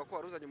ryo kumva ko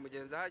waruzanye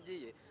umugenzi aho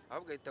agiye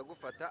ahubwo ahita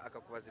agufata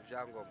akakubaza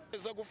ibyangombwa.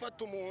 Uza gufata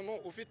umuntu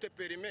ufite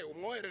perime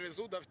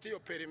umwoherereza udafite iyo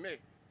perime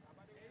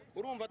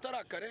urumva atari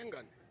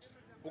akarengane,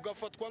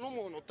 ugafatwa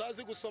n'umuntu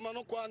utazi gusoma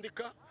no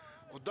kwandika,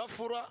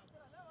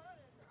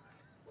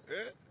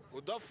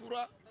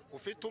 udafura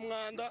ufite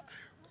umwanda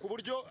ku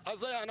buryo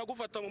aza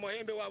yanagufata mu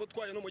mahembe waba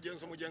utwaye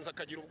n'umugenzi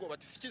akagira ubwoba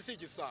ati iki si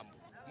igisambo.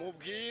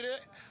 Mubwire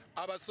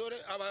abasore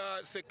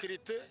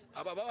abasekirite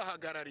aba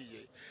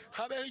bahagarariye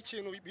habeho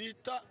ikintu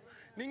bita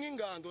ni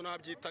nk'ingando,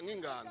 nabyita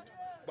nk'ingando,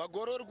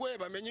 bagororwe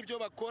bamenye ibyo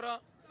bakora.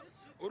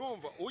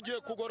 Urumva ugiye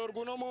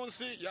kugororwa uno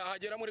munsi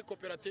yahagera muri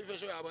koperative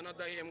ejo yabona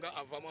adahembwa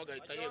avamo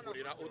agahita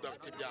yegurira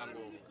udafite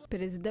ibyangombwa.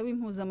 Perezida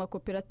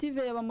w'impuzamakoperative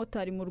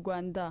y'abamotari mu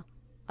Rwanda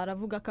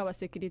aravuga ko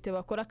abasekirite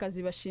bakora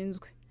akazi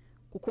bashinzwe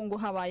kuko ngo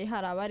habaye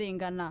hari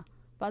abarengana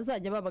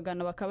bazajya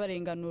babagana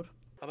bakabarenganura.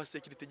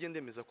 Abasekirite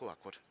gendemeza ko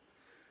bakora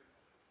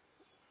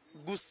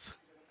gusa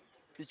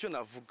icyo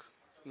navuga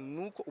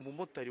nuko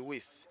umumotari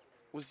wese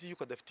uzi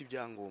yuko adafite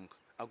ibyangombwa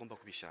agomba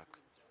kubishaka,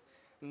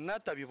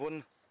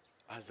 natabibona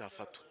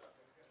azafatwa,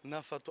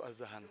 nafatwa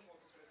azahana.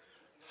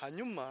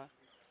 Hanyuma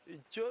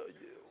icyo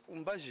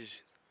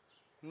umbajije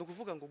ni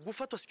ukuvuga ngo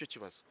gufatwa si cyo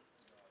kibazo,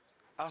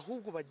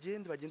 ahubwo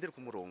bagendere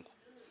ku murongo.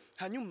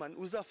 Hanyuma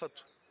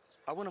uzafatwa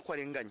abona ko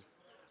arenganye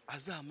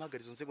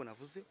azahamagara izo nzego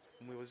navuze,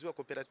 umuyobozi wa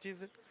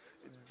koperative,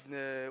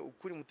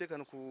 ukuri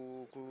umutekano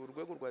ku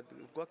rwego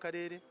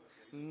rw'akarere,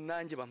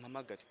 nanjye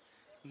bampamagare.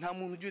 Nta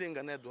muntu ujya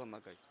urengana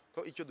yaduhamagaye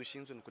ko icyo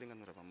dushinzwe ni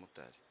ukurenganura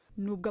abamotari.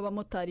 Nubwo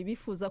abamotari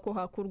bifuza ko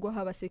hakurwaho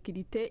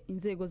abasekirite,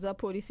 inzego za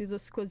polisi zo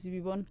siko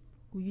zibibona.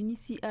 Uyu ni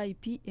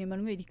CIP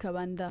Emmanuel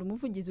Kabanda,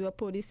 umuvugizi wa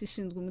polisi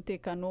ishinzwe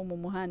umutekano wo mu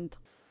muhanda.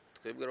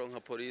 Twebwe rero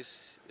nka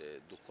polisi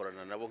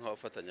dukorana nabo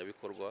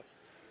nk'abafatanyabikorwa,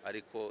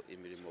 ariko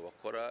imirimo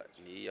bakora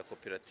ni iya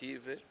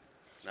koperative,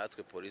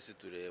 natwe polisi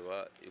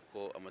tureba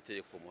uko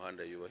amategeko mu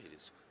muhanda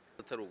yubahirizwa.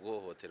 Atari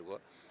uguhohoterwa,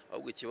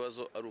 ahubwo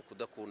ikibazo ari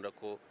ukudakunda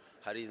ko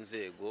hari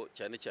inzego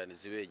cyane cyane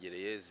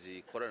zibegereye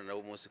zikorana nabo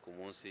umunsi ku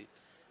munsi,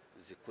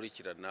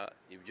 zikurikirana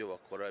ibyo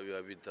bakora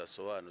biba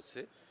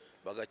bidasobanutse,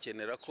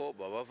 bagakenera ko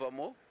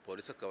babavamo.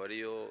 Polisi akaba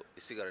ariyo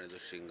isigarana izo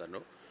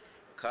nshingano,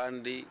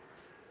 kandi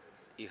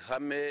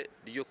ihame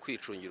ryo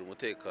kwicungira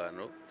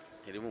umutekano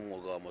ntiri mu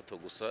mwuga wa moto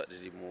gusa,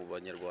 riri mu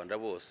banyarwanda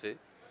bose,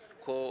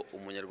 ko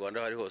umunyarwanda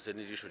aho ari hose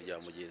n'ijisho rya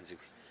mugenzi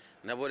we.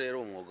 Nabo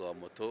rero umwuga wa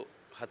moto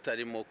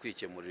hatarimo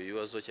kwikemurira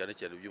ibibazo cyane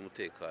cyane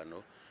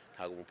by'umutekano,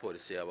 ntabwo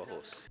umupolisi yaba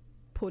hose.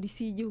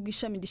 Polisi y'igihugu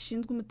ishami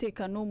rishinzwe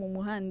umutekano wo mu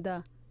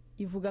muhanda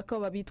ivuga ko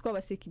abitwa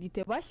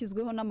abasekirite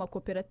bashyizweho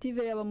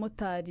n'amakoperative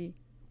y'abamotari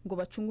ngo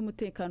bacunge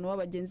umutekano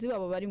w'abagenzi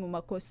babo bari mu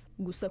makosa.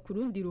 Gusa ku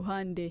rundi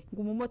ruhande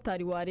ngo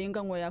umumotari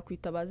warenganywa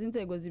yakwitabaza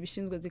inzego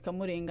zibishinzwe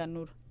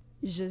zikamurenganura.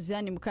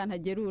 Josiane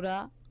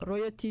Mukantagerura,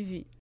 Royal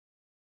TV.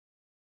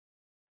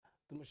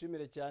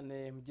 Tumushimire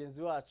cyane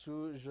mugenzi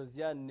wacu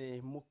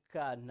Josiane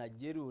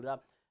Mukantagerura.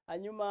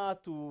 Hanyuma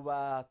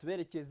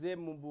tuberekeze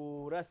mu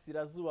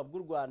burasirazuba bw'u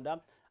Rwanda,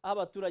 aho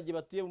abaturage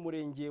batuye mu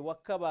murenge wa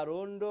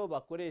Kabarondo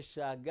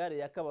bakoresha gare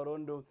ya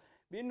Kabarondo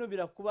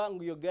binubira kuba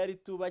ngo iyo gare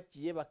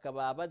itubakiye,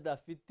 bakaba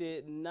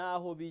badafite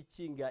naho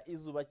bikinga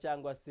izuba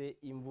cyangwa se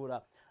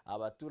imvura.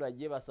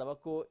 Abaturage basaba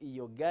ko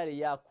iyo gare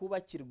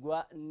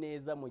yakubakirwa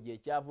neza mu gihe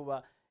cya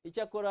vuba.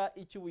 Icyakora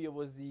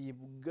icy'ubuyobozi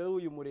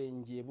bw'uyu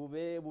murenge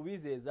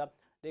bubizeza,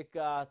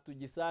 reka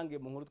tugisange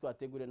mu nkuru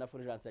twateguriwe na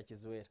Fulgence ya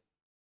Kizuwera.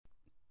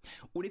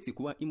 Uretse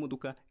kuba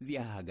imodoka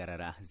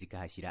zihahagarara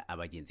zikahashyira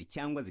abagenzi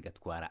cyangwa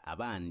zigatwara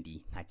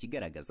abandi, nta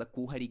kigaragaza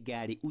ko hari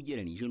gare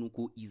ugereranije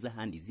nuko iza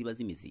handi ziba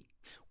zimeze,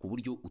 ku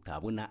buryo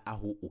utabona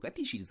aho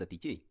ukatishiriza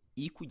tike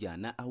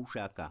ikujyana aho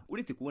ushaka.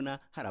 Uretse kubona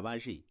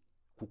harabaje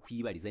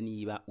kukwibariza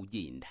niba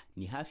ugenda,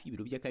 ni hafi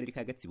y'ibiro by'akarere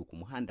ka Gatsibo ku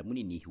muhanda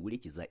munini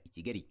werekeza i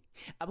Kigali.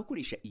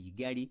 Abakoresha iyi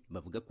gare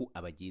bavuga ko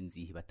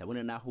abagenzi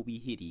batabona naho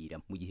biherera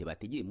mu gihe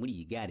bategeye muri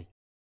iyi gare.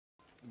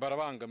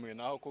 Barabangamiwe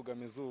naho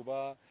kugama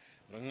izuba,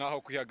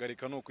 nkaho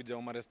kwihagarika no kujya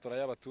mu maresitora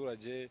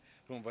y'abaturage,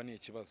 rumva ni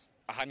ikibazo.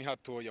 Aha ni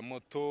hatoya,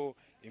 moto,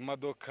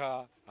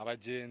 imodoka,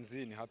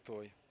 abagenzi ni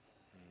hatoya.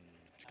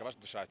 Kikaba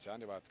dushaka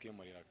cyane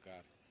batwimurira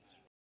gare.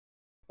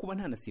 Kuba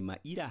nta nasima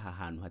iri aha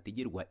hantu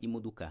hategerwa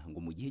imodoka ngo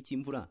mu gihe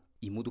cy'imvura,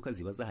 imodoka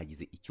ziba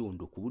zahagize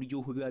icyondo ku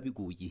buryo biba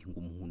bigoye ngo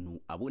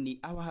umuntu abone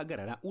aho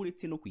ahagarara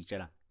uretse no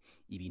kwicara.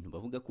 Ibintu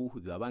bavuga ko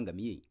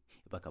bibabangamiye,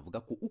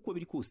 bakavuga ko uko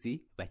biri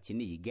kose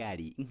bakeneye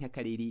gare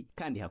nk'akarere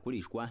kandi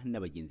hakoreshwa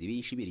n'abagenzi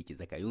benshi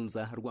berekeza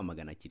Kayonza,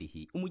 Rwamagana,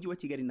 Kirehe, umujyi wa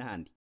Kigali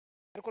n'ahandi.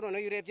 Ariko none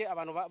iyo urebye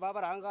abantu baba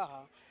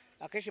barangaha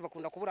akenshi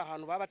bakunda kubura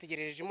ahantu baba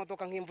bategereje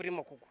imodoka nk'imvura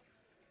irimo kugwa.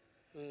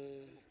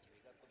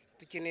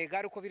 Dukeneye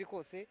gare uko biri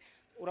kose,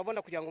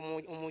 urabona kugira ngo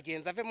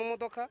umugenzi ave mu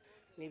modoka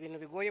ni ibintu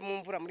bigoye mu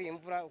mvura, muri iyi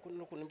mvura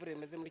n'ukuntu imvura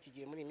imeze muri iki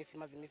gihe, muri iyi minsi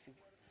imaze imisi.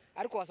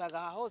 Ariko wasaga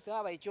aha hose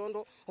habaye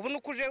icyondo, ubu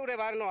n'ukuje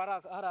ureba hano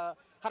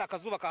hari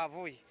akazuba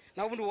kahavuye,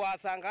 naho ubundi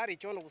wasanga hari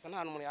icyondo gusa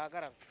nta n'umuntu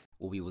yahagarara.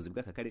 ubuyobozi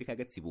bw'aka karere ka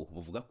Gatsibo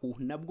buvuga ko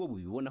nabwo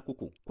bubibona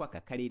koko ko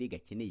aka karere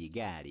gakeneye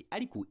gare,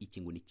 ariko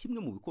iki ngo ni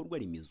kimwe mu bikorwa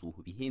remezo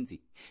bihenze.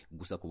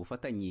 Gusa ku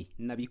bufatanye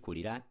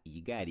n'abikorera,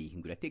 iyi gare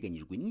ngo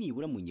irateganyijwe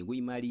nibura mu ngengo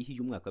y'imari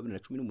y'umwaka wa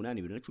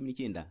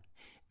 2018-2019.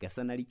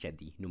 Gasana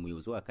Richard ni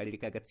umuyobozi w'akarere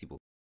ka Gatsibo.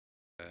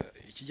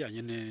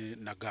 Ikijyanye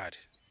na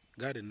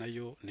gare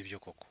nayo nibyo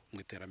koko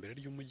mu iterambere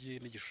ry'umujyi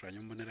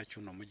n'igishushanyo mbonera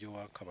cy'uno mujyi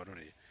wa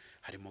Kabarore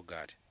harimo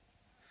gare,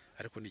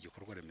 ariko ni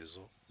igikorwa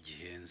remezo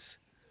gihenze.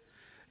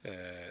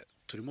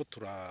 Turimo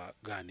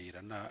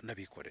turaganira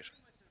n'abikorera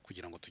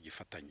kugira ngo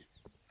tugifatanye,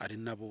 ari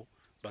nabo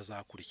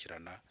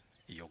bazakurikirana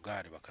iyo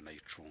gare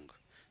bakanayicunga,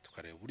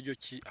 tukareba uburyo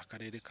ki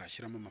akarere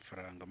kashyiramo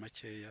amafaranga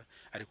makeya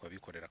ariko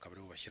abikorera akaba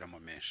aribo bashyiramo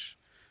menshi.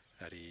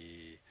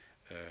 Hari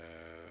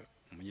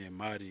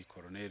umunyemari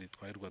Colonel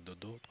Twahirwa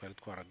Dodo twari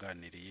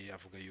twaraganiriye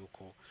avuga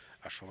yuko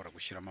ashobora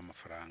gushyiramo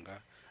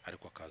amafaranga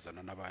ariko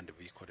akazana n'abandi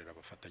bikorera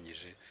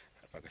bafatanyije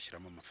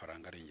bagashyiramo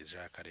amafaranga arengeje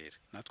y'akarere,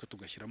 natwe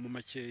tugashyiramo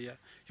makeya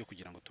yo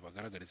kugira ngo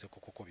tubagaragarize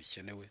koko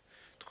bikenewe.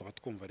 Tukaba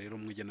twumva rero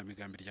mu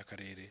igenamigambi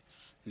ry'akarere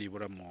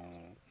nibura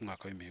mu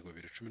mwaka w'imihigo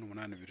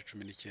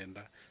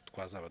 2018-2019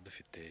 twazaba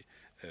dufite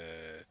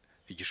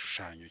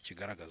igishushanyo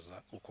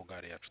kigaragaza uko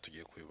gare yacu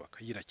tugiye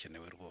kuyubaka,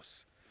 yirakenewe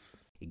rwose.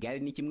 Gare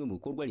ni kimwe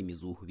mu bikorwa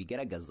remezo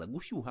bigaragaza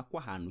gushyuha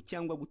kw'ahantu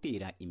cyangwa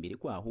gutera imbere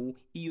kwaho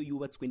iyo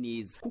yubatswe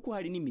neza, kuko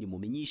hari n'imirimo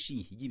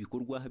myinshi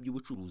y'ibikorwa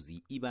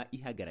by'ubucuruzi iba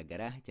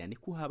ihagaragara cyane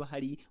ko haba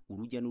hari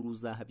urujya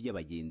n'uruza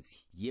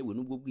by'abagenzi. Yewe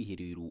n'ubwo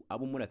bwiherero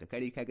abo muri aka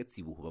karere ka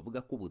Gatsibo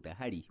bavuga ko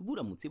budahari,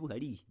 buramutse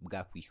buhari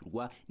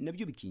bwakwishyurwa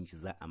nabyo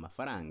bikinjiza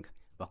amafaranga.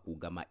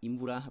 Bakugama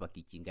imvura,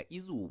 bakikinga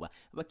izuba,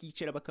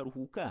 bakicara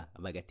bakaruhuka,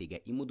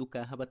 bagatega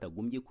imodoka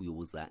batagombye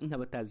kuyoboza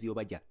nk'abatazi iyo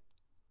bajya.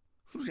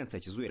 Fulgence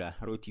Kizwera,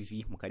 Royal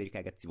TV mu karere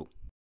ka Gatsibo.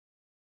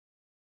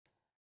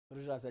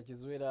 Fulgence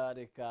Kizwera,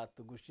 reka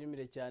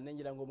tugushimire cyane,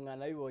 ngira ngo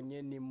mwana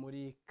bibonye ni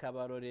muri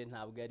Kabarore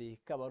ntabwo ari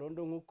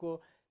Kabarondo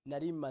nkuko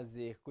nari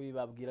maze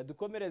kubibabwira.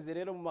 Dukomereze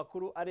rero mu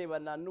makuru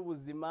arebana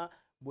n'ubuzima.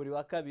 Buri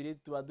wa kabiri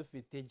tuba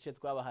dufite igice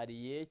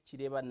twabahariye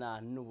kirebana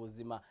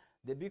n'ubuzima.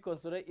 The Big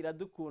Console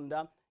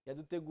Iradukunda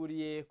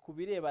yaduteguriye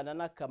kubirebana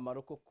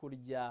n'akamaro ko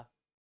kurya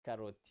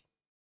karoti.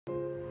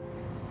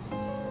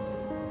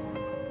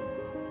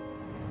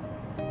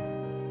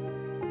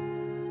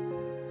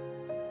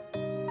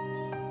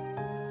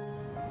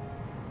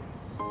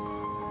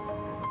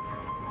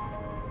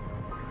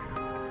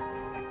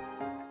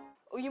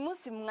 Uyu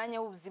munsi mu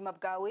mwanya w'ubuzima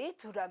bwawe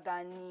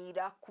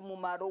turaganira ku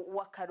mumaro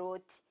wa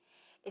karoti.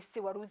 Ese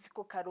wari uzi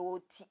ko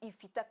karoti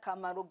ifite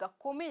akamaro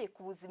gakomeye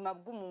ku buzima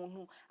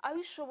bw'umuntu, aho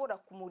ishobora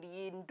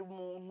kumurinda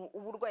umuntu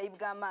uburwayi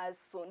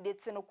bw'amaso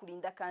ndetse no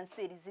kurinda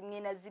kanseri zimwe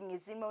na zimwe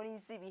zirimo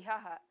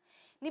n'iz'ibihaha?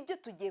 Nibyo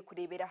tugiye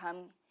kurebera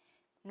hamwe.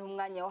 Ni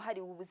umwanya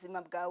wahariwe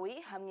ubuzima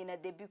bwawe hamwe na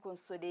The Big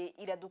Console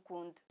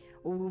Iradukunda.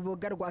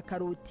 Uruboga rwa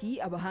karoti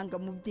abahanga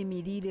mu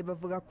by'imirire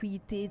bavuga ko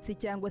itetse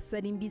cyangwa se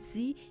ari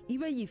mbisi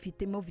iba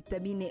yifitemo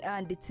vitamine A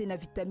ndetse na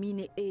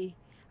vitamine E.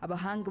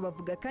 Abahanga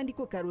bavuga kandi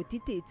ko karoti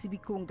itetse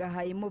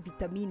bikungahayemo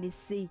vitamine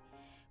C.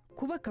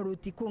 Kuba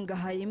karoti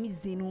ikungahayemo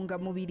izi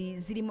ntungamubiri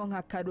zirimo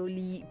nka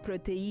karori,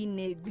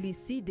 proteine,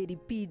 glycide,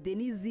 lipide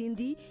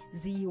n'izindi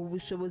ziyiha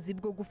ubushobozi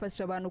bwo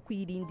gufasha abantu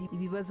kwirinda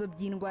ibibazo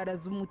by'indwara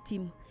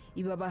z'umutima.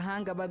 Iba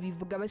abahanga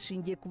babivuga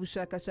bashingiye ku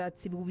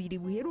bushakashatsi bubiri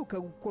buheruka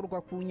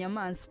gukorwa ku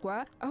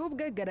nyamaswa, aho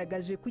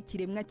bwagaragaje ko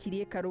ikiremwa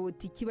kiriye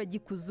karoti kiba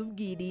gikuza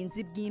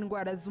ubwirinzi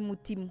bw'indwara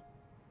z'umutima.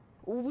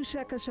 Ubu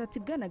bushakashatsi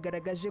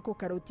bwanagaragaje ko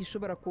karoti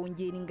ishobora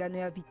kongera ingano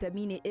ya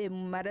vitamine E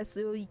mu maraso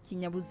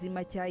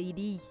y'ikinyabuzima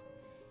cyayiriye.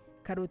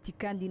 Karoti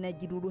kandi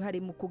inagira uruhare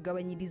mu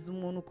kugabanyiriza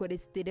umuntu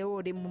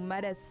cholesterol mu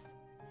maraso.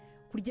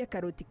 Kurya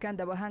karoti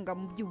kandi abahanga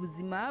mu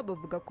by'ubuzima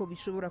bavuga ko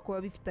bishobora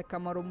kuba bifite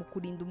akamaro mu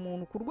kurinda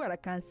umuntu kurwara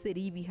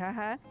kanseri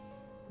y'ibihaha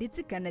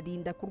ndetse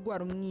ikanarinda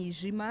kurwara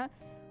umwijima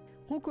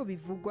nk'uko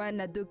bivugwa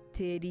na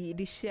Dr.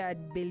 Richard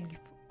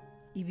Belgif.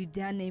 Ibi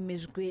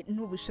byanemejwe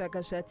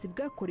n'ubushakashatsi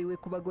bwakorewe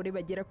ku bagore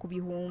bagera ku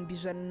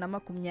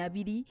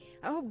 120,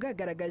 aho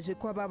bwagaragaje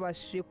ko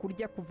ababashije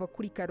kurya kuva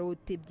kuri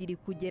karoti 2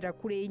 kugera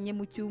kuri 4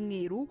 mu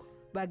cyumweru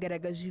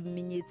bagaragaje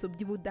ibimenyetso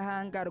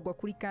by'ubudahangarwa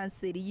kuri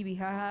kanseri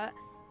y'ibihaha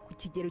ku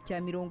kigero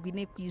cya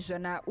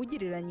 40%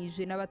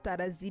 ugereranyije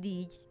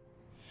n'abataraziriye.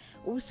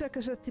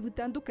 Ubushakashatsi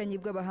butandukanye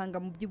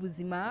bw'abahanga mu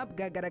by'ubuzima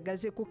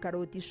bwagaragaje ko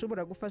karoti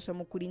ishobora gufasha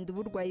mu kurinda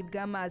uburwayi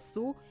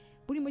bw'amaso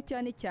burimo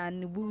cyane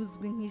cyane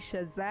buzwi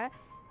nk'ishaza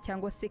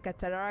cyangwa se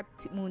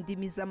cataract mu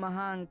ndimi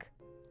z'amahanga.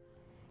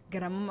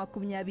 Garama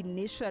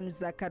 25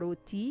 za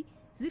karoti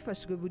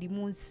zifashwe buri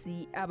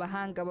munsi,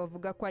 abahanga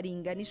bavuga ko ari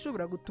ingano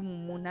ishobora gutuma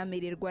umuntu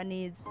amererwa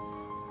neza.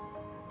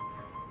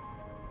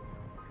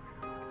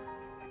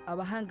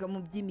 Abahanga mu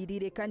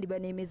by'imirire kandi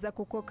banemeza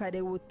ko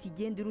karoti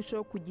igenda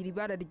irushaho kugira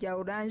ibara rya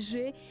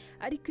orange,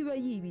 ariko iba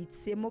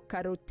yibitsemo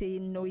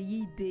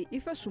carotenoide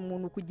ifasha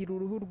umuntu kugira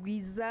uruhu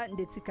rwiza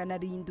ndetse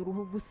ikanarinda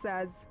uruhu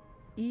gusaza.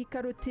 Iyi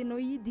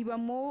carotenoide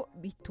ibamo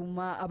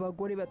bituma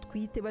abagore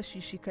batwite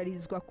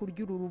bashishikarizwa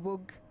kurya uru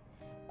ruboga.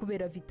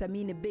 Kubera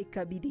vitamine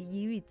B2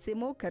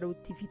 yibitsemo,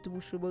 karoti ifite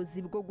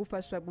ubushobozi bwo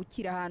gufasha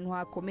gukira ahantu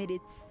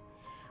hakomeretse.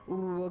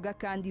 uru ruboga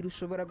kandi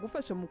rushobora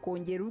gufasha mu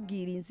kongera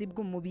ubwirinzi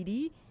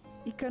bw'umubiri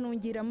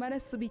ikanongera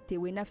amaraso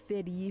bitewe na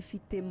feri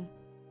yifitemo.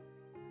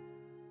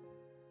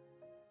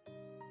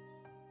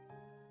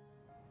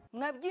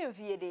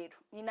 Mwabyumviye rero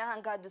ni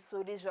nahangaha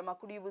dusoreje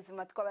amakuru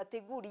y'ubuzima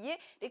twabateguriye.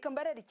 Reka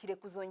mbararikire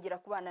kuzongera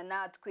kubana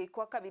natwe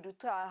kwa kabiri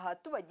utaha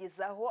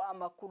tubagezaho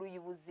amakuru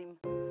y'ubuzima.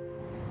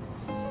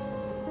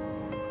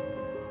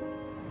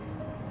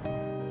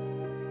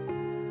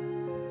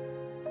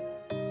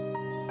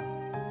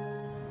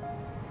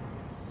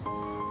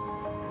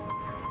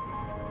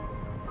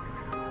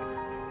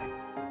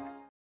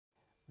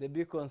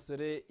 Debi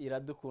Konsole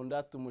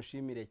iradukunda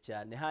tumushimire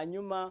cyane.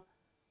 Hanyuma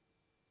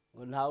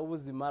ngo ntawe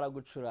ubuzima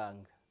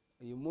aragucuranga.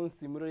 Uyu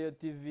munsi muri Royal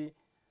TV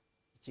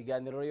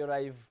ikiganiro Royal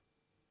Live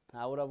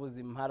ntawe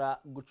urabuza impara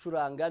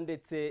gucuranga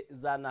ndetse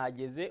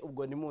zanahageze,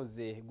 ubwo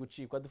nimuze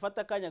gucikwa.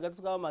 Dufata akanya gato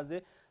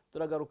twabamaze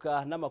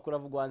turagaruka n'amakuru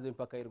avugwa hanze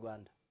y'imipaka y'u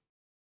Rwanda.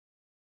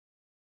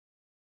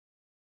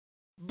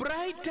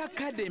 Bright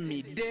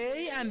Academy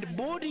Day and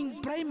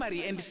Boarding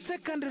Primary and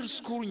Secondary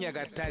School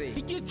Nyagatare.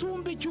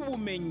 Igicumbi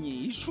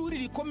cy'ubumenyi, ishuri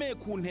rikomeye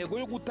ku ntego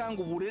yo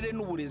gutanga uburere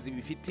n'uburezi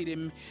bifite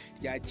ireme.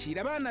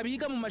 Ryakira abana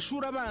biga mu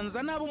mashuri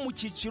abanza n'abo mu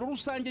cyiciro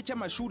rusange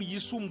cy'amashuri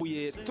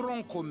yisumbuye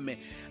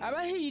tronkome.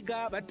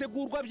 Abahiga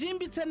bategurwa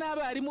byimbitse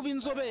n'abarimu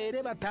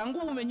b'inzobere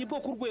batanga ubumenyi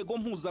bwo ku rwego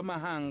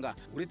mpuzamahanga.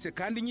 Uretse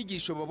kandi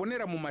inyigisho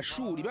babonera mu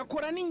mashuri,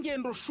 bakora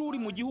n'ingendo shuri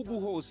mu gihugu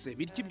hose,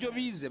 bityo ibyo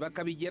bize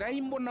bakabigeraho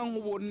imbona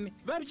nkubone.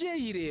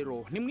 Babyeyi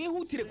rero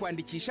nimwihutire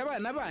kwandikisha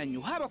abana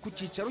banyu haba ku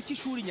cyicaro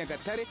cy'ishuri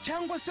Nyagatare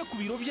cyangwa se ku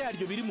biro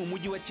byaryo biri mu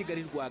mujyi wa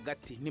Kigali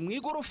rwagati. Ni mu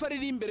igorofa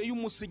riri imbere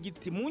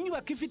y'umusigiti mu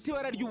nyubako ifite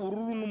ibara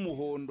ry'ubururu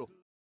n'umuhondo.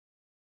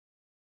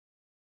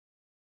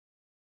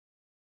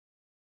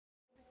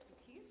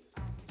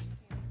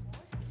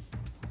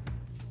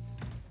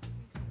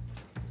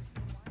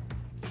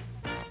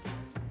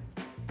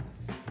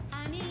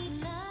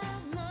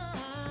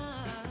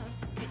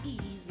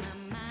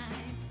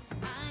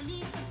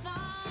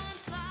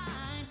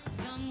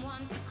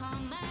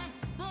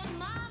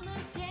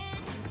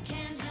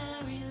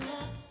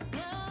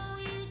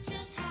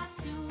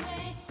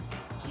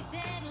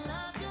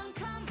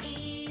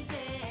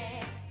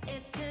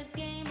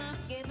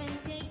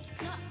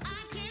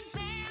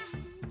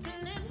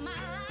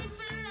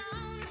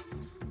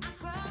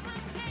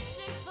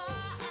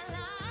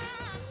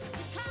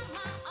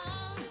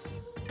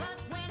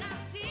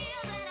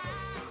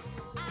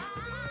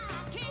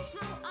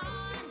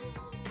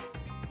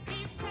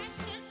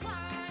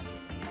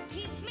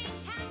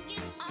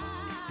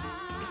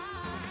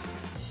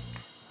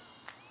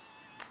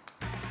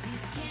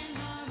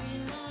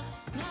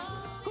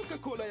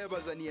 Coca-Cola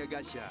yabazaniye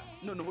agashya.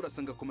 None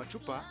urasanga ku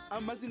macupa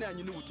amazina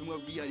yanyu n'ubutumwa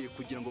bwihariye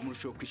kugira ngo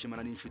murusheho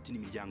kwishimana n'inshuti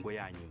n'imiryango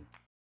yanyu.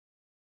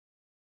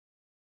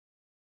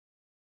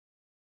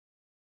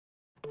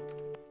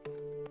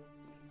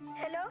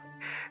 Hello?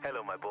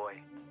 Hello, my boy.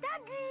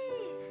 Daddy!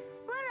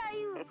 Where are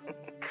you?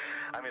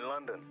 I'm in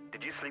London.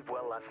 Did you sleep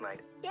well last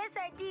night? Yes,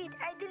 I did.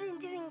 I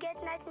didn't even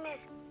get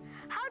nightmares.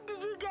 How did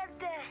you get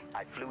there?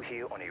 I flew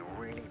here on a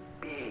really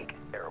big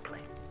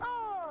airplane.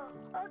 Oh,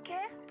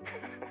 okay.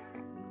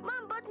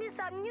 Mom bought me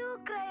some new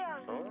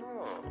crayons.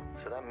 Oh,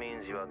 so that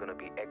means you are going to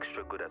be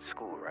extra good at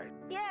school, right?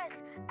 Yes,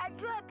 I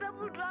drew a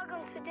purple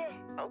dragon today.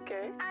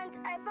 Okay. And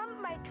I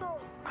bumped my toe.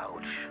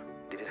 Ouch.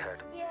 Did it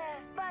hurt? Yeah,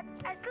 but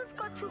I still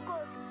scored 2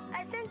 goals.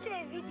 I sent you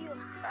a video.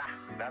 Ah,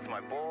 that's my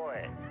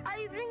boy. Are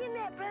you bringing me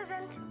a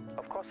present?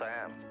 Of course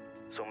I am.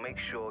 So make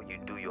sure you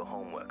do your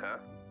homework, huh?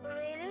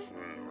 Really?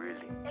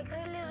 Really. Like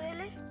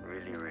really?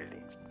 Really,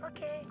 really.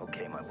 Okay.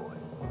 Okay, my boy.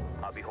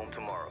 I'll be home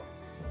tomorrow.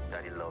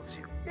 Daddy loves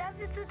you. Love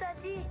you too,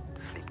 Daddy.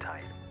 Sleep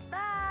tight.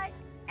 Bye.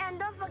 And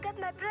don't forget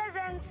my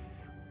presents.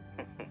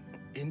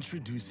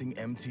 Introducing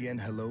MTN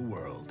Hello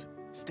World.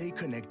 Stay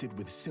connected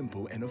with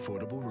simple and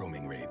affordable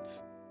roaming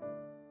rates.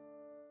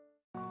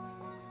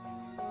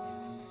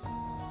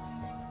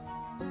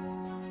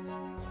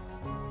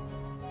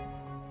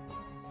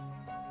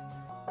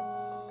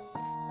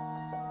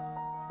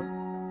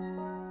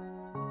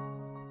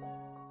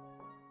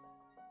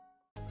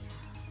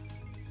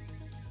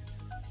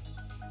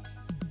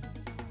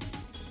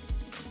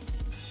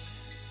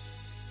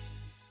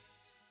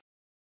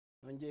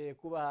 Nongeye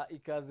kubaha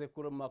ikaze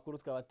kuri makuru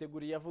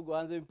twabateguriye avugwa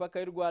hanze y'imipaka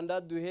y'u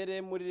Rwanda.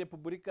 Duhere muri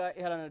Repubulika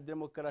Iharanira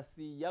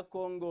Demokarasi ya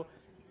Kongo,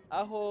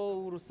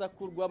 aho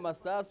urusaku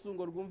rw'amasasu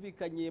ngo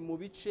rwumvikanye mu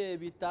bice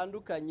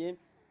bitandukanye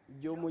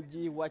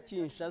by'umujyi wa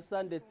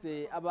Kinshasa,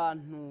 ndetse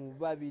abantu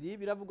babiri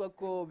biravugwa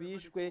ko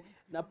bishwe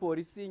na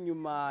polisi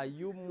nyuma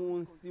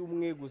y'umunsi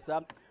umwe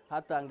gusa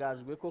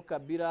hatangajwe ko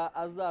Kabila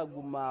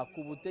azaguma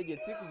ku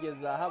butegetsi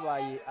kugeza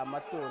habaye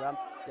amatora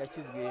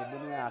yashyizwe mu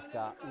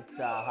mwaka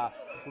utaha.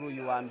 Kuri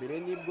uyu wa mbere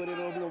nibwo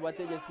rero umwe mu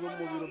bategetsi bo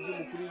mu biro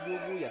by'umukuru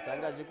w'igihugu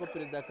yatangaje ko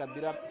Perezida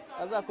Kabila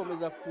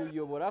azakomeza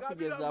kuyobora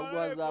kugeza ubwo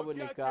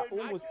hazaboneka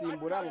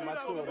umusimbura mu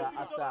matora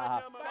ataha.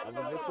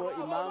 Avuze ko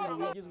impamvu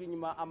bigizwe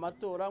inyuma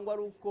amatora ngo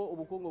ari uko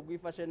ubukungu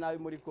bwifashe nabi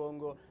muri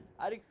Kongo,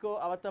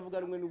 ariko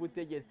abatavuga rumwe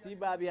n'ubutegetsi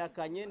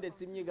babihakanye,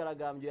 ndetse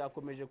imyigaragambyo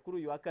yakomeje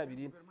kuri uyu wa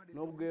kabiri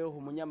nubwo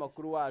umunyamabanga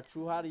umunyamakuru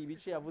wacu hari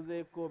ibice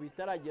yavuze ko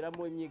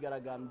bitarageramo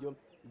imyigaragambyo,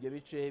 ibyo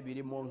bice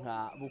birimo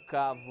nka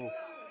Bukavu.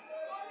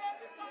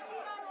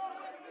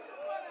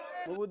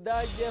 Mu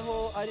Budage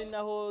ho ari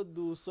naho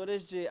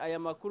dusoreje aya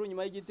makuru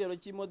nyuma y'igitero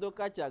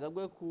cy'imodoka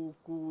cyagabwe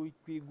ku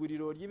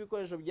iguriro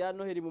ry'ibikoresho bya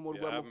Noheli mu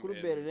murwa mukuru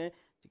Berlin,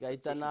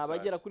 kigahitana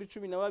abagera kuri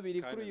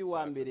 12 kuri uyu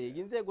wa mbere.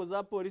 Inzego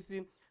za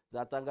polisi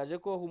zatangaje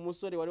ko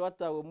umusore wari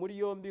watawe muri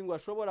yombi ngo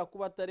ashobora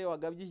kuba atari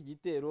wagabye iki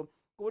gitero,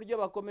 ku buryo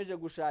bakomeje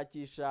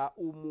gushakisha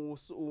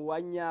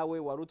uwanyawe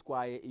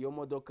warutwaye iyo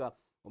modoka.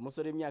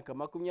 Umusore w'imyaka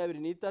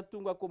 23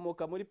 ngo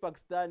akomoka muri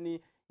Pakistan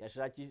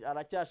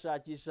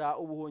aracyashakisha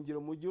ubuhungiro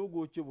mu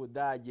gihugu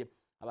cy'Ubudage.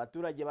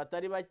 Abaturage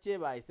batari bake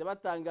bahise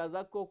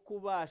batangaza ko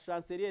kuba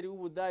chancelier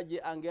w'Ubudage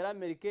Angela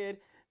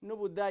Merkel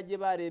n'Ubudage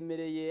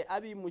baremereye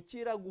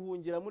abimukira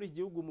guhungira muri iki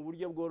gihugu mu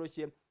buryo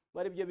bworoshye,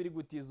 bari byo biri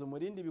gutiza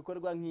umurindi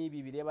ibikorwa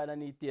nk'ibi birebana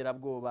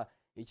n'iterabwoba.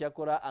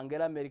 Icyakora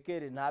Angela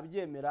Merkel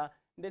ntabyemera,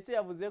 ndetse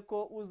yavuze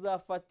ko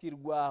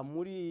uzafatirwa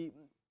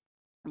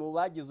mu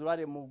bagize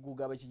uruhare mu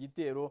kugaba iki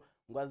gitero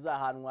ngo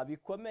azahanwa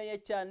bikomeye,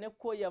 cyane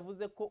ko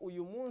yavuze ko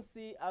uyu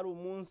munsi ari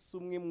umunsi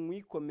umwe mu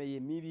ikomeye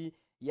mibi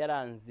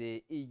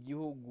yaranze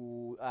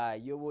igihugu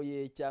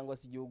ayoboye cyangwa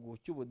se igihugu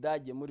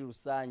cy'Ubudage muri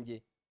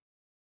rusange.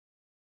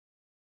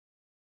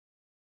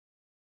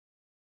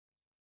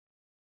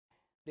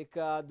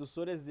 Reka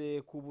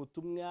dusoreze ku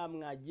butumwa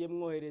mwagiye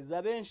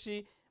mwohereza.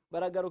 Benshi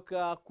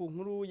baragaruka ku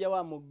nkuru ya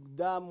wa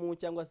mudamu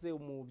cyangwa se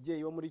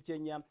umubyeyi wo muri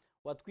Kenya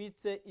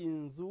watwitse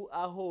inzu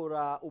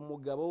ahora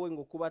umugabo we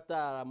ngo kuba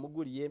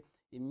ataramuguriye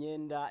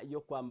imyenda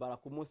yo kwambara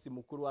ku munsi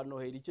mukuru wa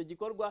Noheli. Icyo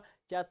gikorwa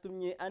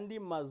cyatumye andi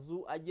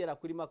mazu agera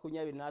kuri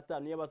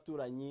 25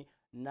 y'abaturanyi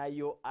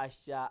nayo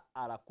ashya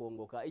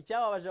arakongoka.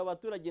 Icyababaje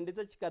abaturage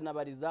ndetse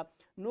kikanabariza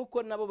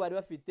nuko nabo bari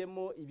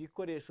bafitemo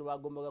ibikoresho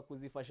bagombaga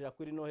kuzifashira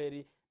kuri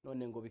Noheli,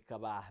 none ngo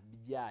bikaba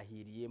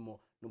byahiriyemo.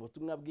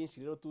 N'ubutumwa bwinshi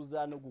rero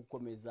tuza no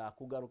gukomeza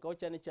kugarukaho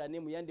cyane cyane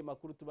mu yandi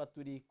makuru tuba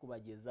turi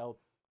kubagezaho.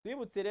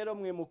 Twibutse rero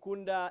mwe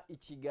mukunda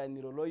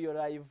ikiganiro Royal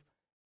Live,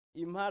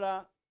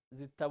 impara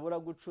zitabura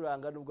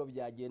gucuranga nubwo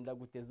byagenda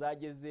gute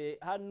zageze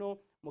hano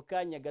mu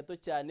kanya gato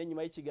cyane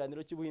nyuma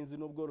y'ikiganiro cy'ubuhinzi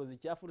n'ubworozi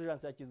cya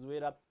Fulgence ya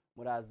Kizuwera,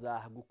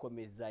 muraza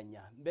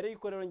gukomezanya. Mbere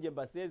y'uko rero nge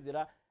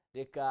mbasezera,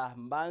 reka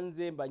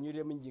mbanze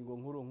mbanyuriremo ingingo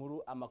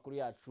nkuru amakuru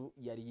yacu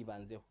yari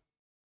yibanzeho.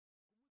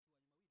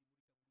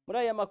 Muri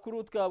aya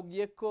makuru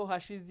twabwiye ko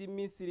hashize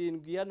iminsi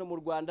 7 hano mu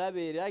Rwanda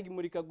habera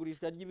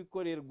imurikagurisha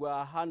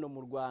ry'ibikorerwa hano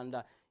mu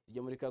Rwanda.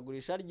 Iryo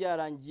murikagurisha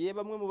ryarangiye,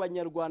 bamwe mu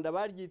banyarwanda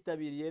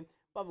baryitabiriye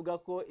bavuga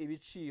ko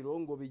ibiciro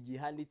ngo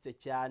bigihanitse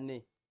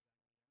cyane.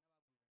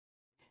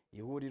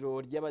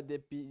 Ihuriro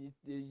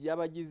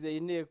ry'abagize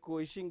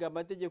inteko ishinga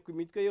amategeko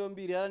imitwe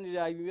yombi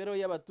riharanira imibereho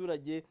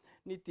y'abaturage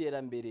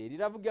n'iterambere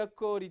riravuga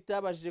ko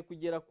ritabashije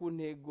kugera ku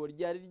ntego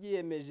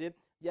ryariyemeje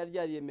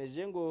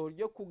ngo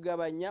ryo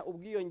kugabanya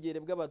ubwiyongere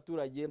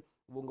bw'abaturage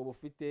ubu ngo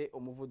bufite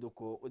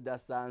umuvuduko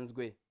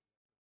udasanzwe.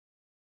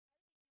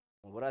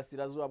 Mu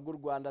burasirazuba bw'u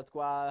Rwanda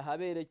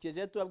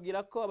twahaberekeje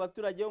tubabwira ko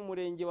abaturage bo mu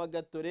murenge wa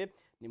Gatore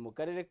ni mu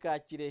karere ka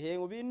Kirehe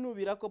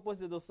binubira ko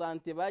poste de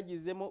santé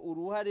bagizemo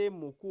uruhare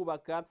mu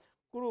kubaka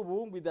kuri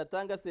ubu ngo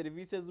idatanga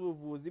serivisi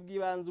z'ubuvuzi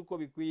bw'ibanze uko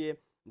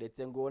bikwiye,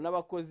 ndetse ngo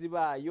n'abakozi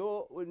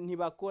bayo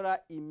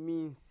ntibakora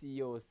iminsi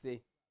yose.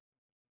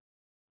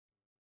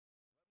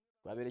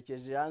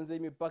 Twaberekeje hanze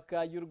y'imipaka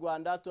y'u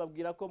Rwanda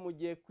tubabwira ko mu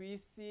gihe ku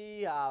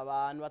isi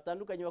abantu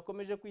batandukanye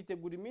bakomeje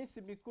kwitegura iminsi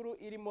mikuru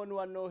irimo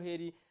n'uwa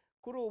Noheli.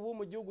 Kuri ubu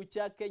mu gihugu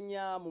cya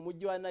Kenya mu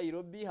mujyi wa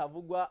Nairobi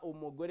havugwa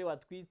umugore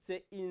watwitse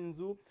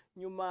inzu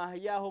nyuma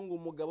yaho ngo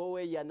umugabo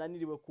we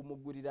yananiriwe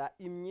kumugurira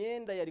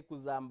imyenda yari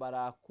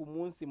kuzambara ku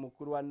munsi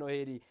mukuru wa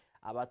Noheli.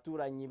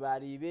 Abaturanyi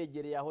bari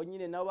begereye aho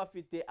nyine nabo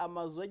bafite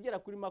amazu agera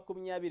kuri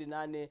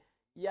 28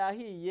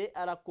 yahiye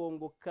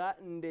arakongoka,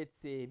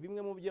 ndetse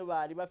bimwe mu byo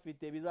bari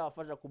bafite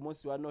bizabafasha ku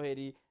munsi wa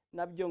Noheli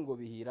nabyo ngo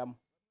bihiramo.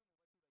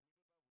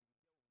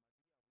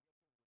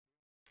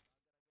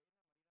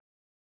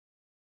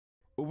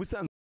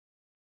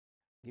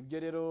 Ibyo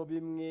rero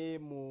bimwe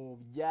mu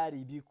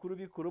byari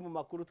bikuru mu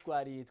makuru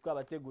twari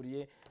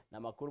twabateguriye,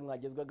 n'amakuru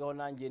mwagezwagaho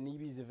nanjye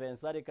Niyibizi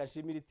Vincent. Reka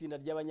nshimire itsinda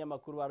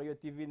ry'abanyamakuru ba Royal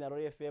TV na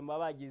Royal FM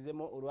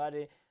bagizemo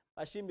uruhare,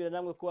 bashimira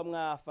namwe kuba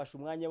mwafashe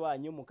umwanya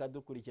wanyu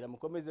mukadukurikira.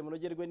 Mukomeze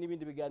munogerwe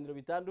n'ibindi biganiro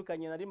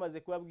bitandukanye nari maze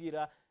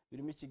kubabwira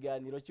birimo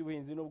ikiganiro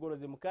cy'ubuhinzi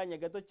n'ubworozi mu kanya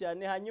gato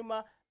cyane.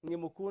 Hanyuma mwe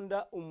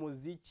mukunda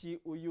umuziki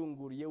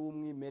uyunguriye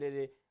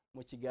w'umwimerere,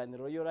 mu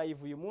kiganiro Royal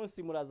Live uyu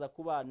munsi muraza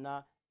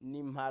kubana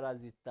n'impara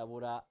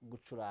zitabura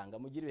gucuranga.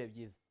 Mugire ibihe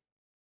byiza.